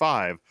 to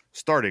 5,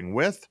 starting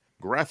with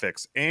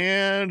graphics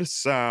and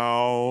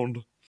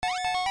sound.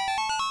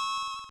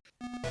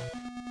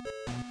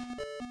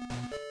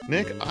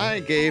 Nick,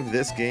 I gave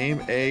this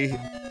game a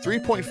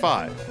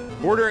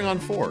 3.5, bordering on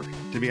 4,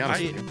 to be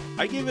honest with you.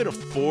 I gave it a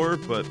 4,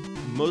 but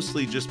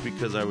mostly just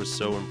because I was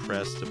so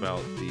impressed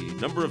about the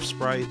number of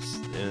sprites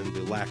and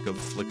the lack of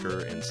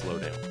flicker and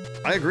slowdown.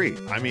 I agree.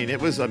 I mean, it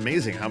was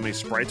amazing how many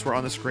sprites were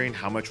on the screen,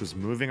 how much was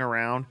moving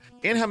around,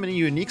 and how many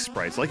unique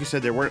sprites. Like you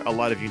said, there weren't a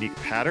lot of unique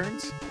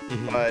patterns,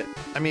 but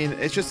I mean,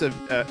 it's just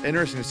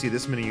interesting to see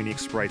this many unique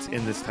sprites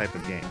in this type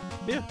of game.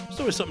 Yeah, it's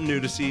always something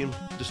new to see and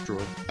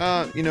destroy.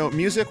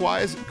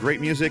 Music-wise, great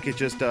music. It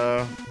just,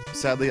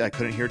 sadly, I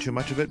couldn't hear too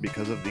much of it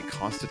because of the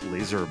constant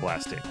laser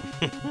blasting.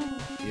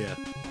 Yeah.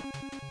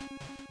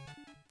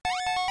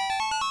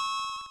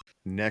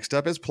 Next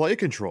up is Play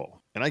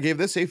Control, and I gave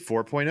this a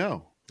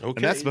 4.0. Okay.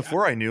 And that's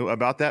before I knew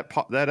about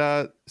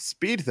that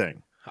speed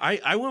thing.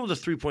 I went with a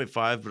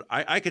 3.5, but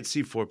I could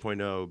see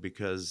 4.0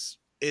 because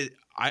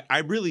I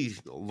really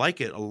like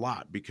it a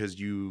lot because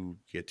you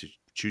get to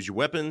choose your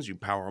weapons, you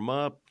power them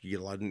up, you get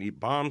a lot of neat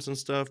bombs and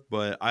stuff.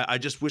 But I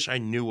just wish I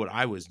knew what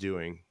I was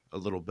doing a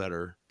little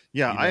better.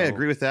 Yeah, You I know?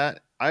 agree with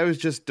that. I was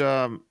just,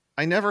 I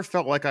never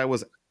felt like I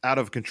was out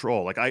of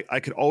control. Like I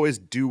could always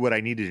do what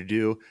I needed to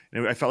do.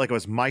 And I felt like it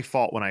was my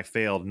fault when I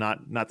failed,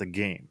 not the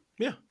game.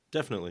 Yeah,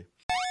 definitely.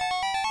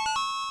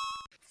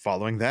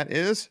 Following that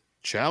is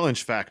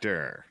Challenge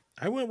Factor.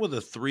 I went with a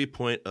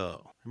 3.0.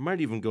 I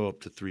might even go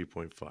up to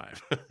 3.5.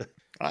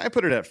 I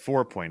put it at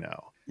 4.0.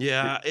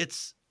 Yeah,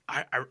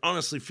 I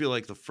honestly feel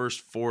like the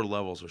first 4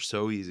 levels are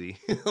so easy.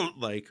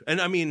 And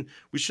I mean,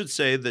 we should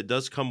say that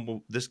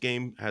this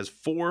game has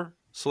 4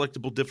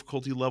 selectable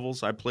difficulty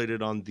levels. I played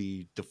it on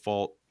the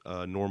default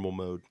normal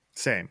mode.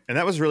 Same. And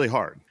that was really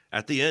hard.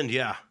 At the end,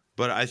 yeah.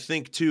 But I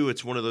think too,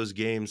 it's one of those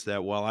games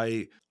that while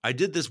I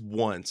did this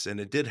once and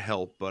it did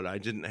help, but I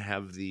didn't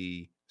have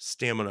the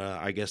stamina,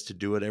 I guess, to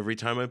do it every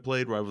time I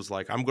played, where I was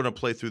like, I'm going to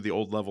play through the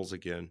old levels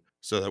again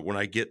so that when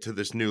I get to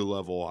this new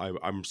level,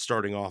 I'm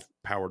starting off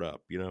powered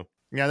up, you know?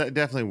 Yeah, that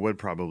definitely would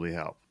probably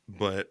help.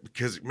 But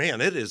because,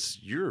 man,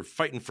 you're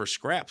fighting for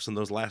scraps in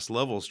those last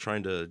levels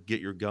trying to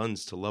get your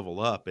guns to level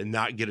up and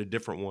not get a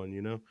different one,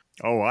 you know?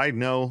 Oh, I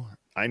know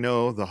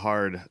the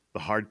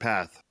hard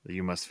path that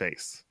you must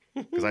face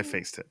because I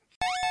faced it.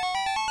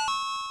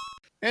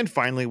 And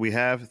finally, we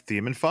have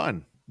Theme and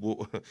Fun.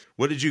 Well,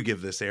 what did you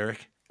give this,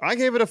 Eric? I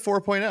gave it a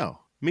 4.0.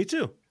 Me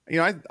too. You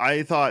know,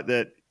 I thought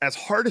that as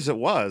hard as it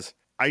was,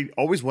 I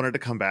always wanted to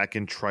come back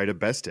and try to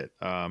best it.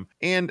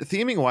 And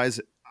theming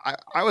wise,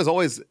 I was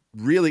always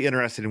really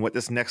interested in what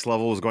this next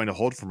level was going to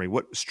hold for me.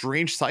 What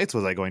strange sights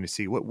was I going to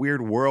see? What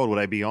weird world would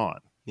I be on?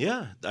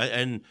 Yeah,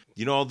 and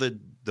you know, the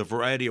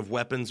variety of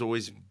weapons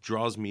always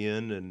draws me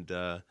in, and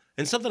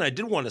something I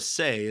did want to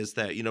say is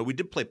that, you know, we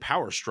did play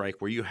Power Strike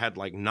where you had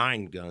like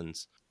 9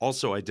 guns,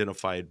 also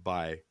identified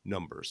by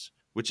numbers,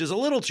 which is a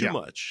little too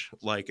much.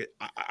 Like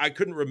I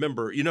couldn't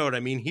remember, you know what I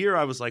mean? Here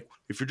I was like,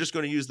 if you're just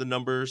going to use the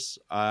numbers,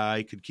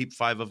 I could keep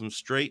 5 of them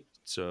straight.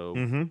 So.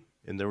 Mm-hmm.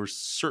 And there were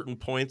certain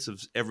points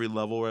of every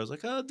level where I was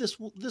like, oh,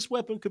 this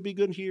weapon could be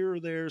good here or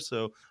there.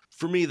 So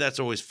for me, that's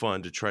always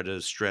fun to try to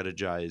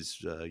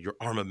strategize your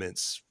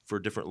armaments for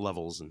different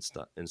levels and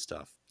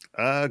stuff.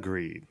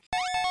 Agreed.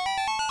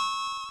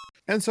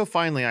 And so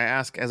finally, I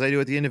ask, as I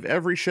do at the end of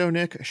every show,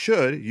 Nick,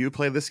 should you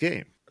play this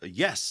game?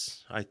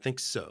 Yes, I think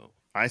so.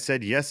 I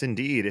said yes,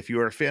 indeed. If you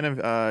are a fan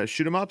of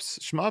shoot 'em ups,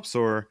 shmups,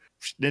 or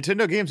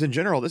Nintendo games in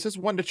general, this is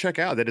one to check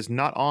out that is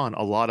not on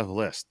a lot of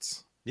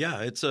lists.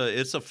 Yeah, it's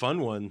a fun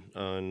one,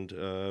 and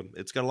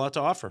it's got a lot to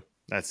offer.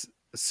 That's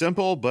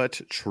simple but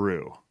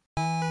true.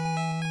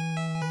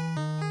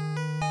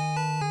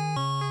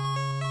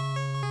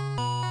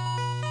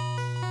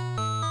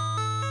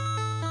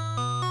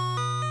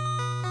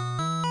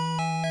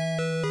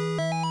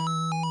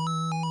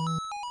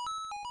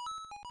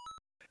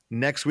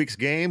 Next week's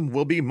game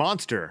will be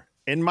Monster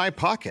in My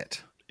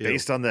Pocket,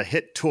 based on the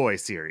hit toy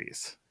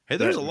series. Hey,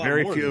 there's a lot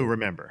very more few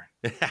remember.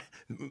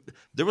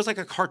 There was like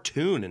a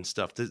cartoon and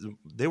stuff.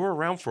 They were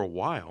around for a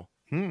while.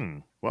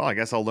 Well, I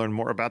guess I'll learn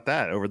more about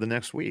that over the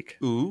next week.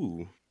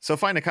 Ooh. So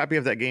find a copy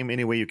of that game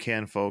any way you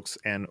can, folks,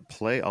 and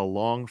play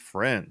along,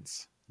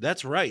 friends.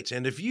 That's right.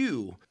 And if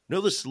you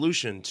know the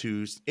solution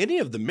to any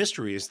of the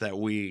mysteries that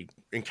we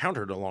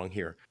encountered along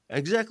here,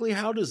 exactly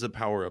how does the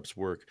power-ups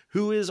work?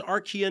 Who is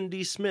Archean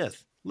D.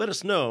 Smith? Let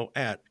us know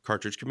at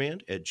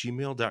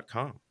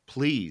cartridgecommand@gmail.com.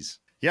 Please.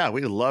 Yeah,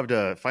 we'd love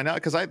to find out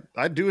because I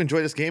do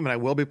enjoy this game and I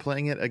will be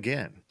playing it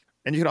again.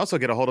 And you can also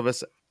get a hold of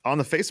us on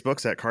the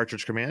Facebooks at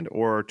Cartridge Command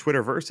or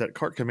Twitterverse at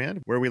Cart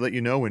Command, where we let you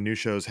know when new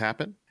shows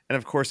happen. And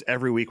of course,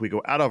 every week we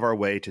go out of our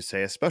way to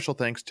say a special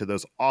thanks to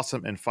those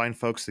awesome and fine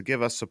folks that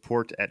give us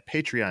support at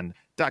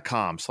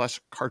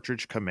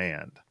patreon.com/Cartridge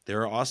Command.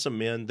 They're awesome,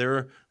 man.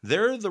 They're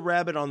the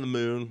rabbit on the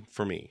moon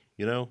for me.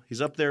 You know, he's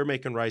up there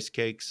making rice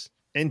cakes.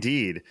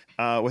 Indeed.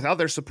 Without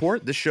their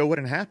support, this show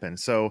wouldn't happen.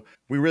 So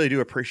we really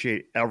do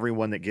appreciate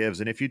everyone that gives.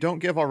 And if you don't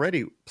give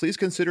already, please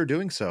consider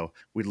doing so.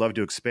 We'd love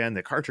to expand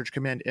the Cartridge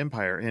Command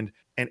empire, and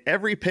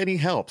every penny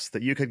helps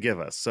that you could give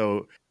us.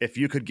 So if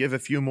you could give a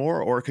few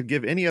more or could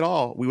give any at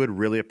all, we would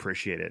really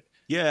appreciate it.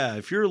 Yeah,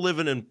 if you're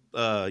living in,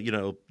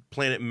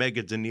 Planet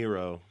Mega De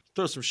Niro,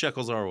 throw some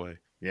shekels our way.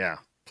 Yeah,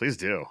 please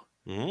do.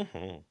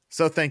 Mm-hmm.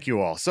 So thank you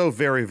all so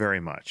very,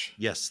 very much.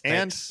 Yes,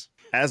 thanks.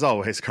 And as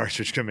always,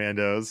 Cartridge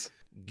Commandos,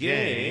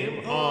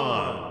 game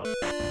on!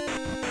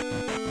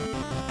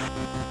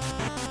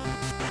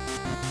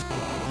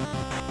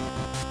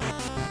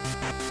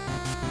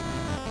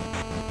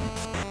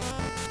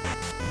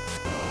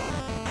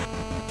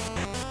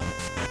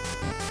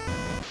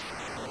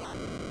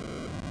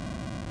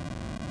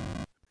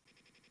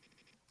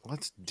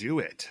 let's do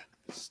it.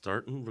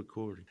 Starting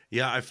recording.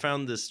 Yeah, I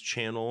found this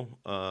channel,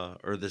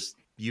 or this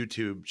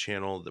YouTube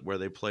channel where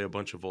they play a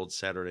bunch of old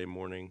Saturday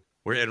morning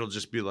where it'll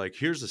just be like,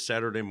 here's a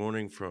Saturday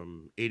morning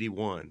from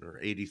 81 or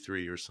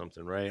 83 or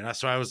something, right?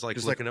 So I was like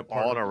Just looking like at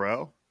part all of in a it.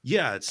 row.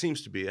 Yeah, it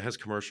seems to be. It has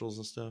commercials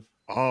and stuff.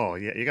 Oh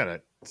yeah, you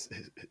gotta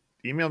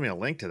email me a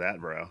link to that,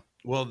 bro,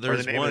 Well, or the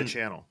there's name of the one.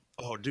 channel.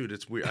 Oh, dude,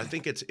 it's weird. I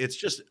think it's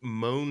just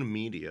Moan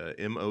Media,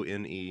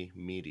 Mone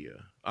Media.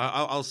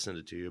 I'll send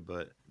it to you,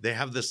 but they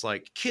have this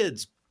like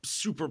kids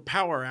super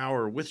power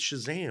hour with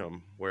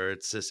Shazam, where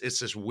it's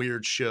this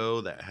weird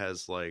show that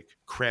has like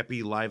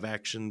crappy live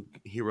action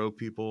hero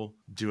people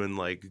doing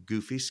like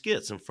goofy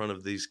skits in front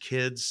of these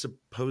kids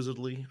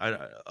supposedly.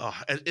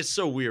 It's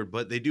so weird,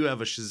 but they do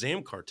have a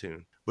Shazam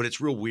cartoon, but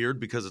it's real weird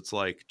because it's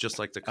like just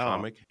like the Oh,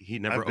 comic. He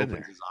never I've been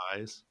opens there. his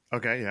eyes.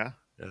 Okay, yeah,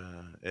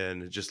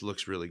 And it just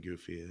looks really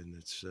goofy, and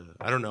it's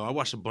I don't know. I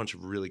watched a bunch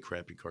of really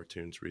crappy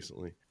cartoons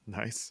recently.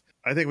 nice.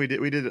 I think we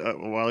did a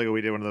while ago.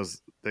 We did one of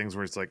those things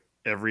where it's like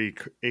every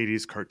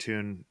 '80s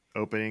cartoon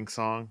opening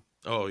song.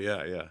 Oh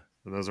yeah, yeah,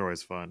 And those are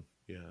always fun.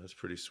 yeah. That's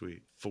pretty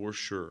sweet for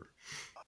sure.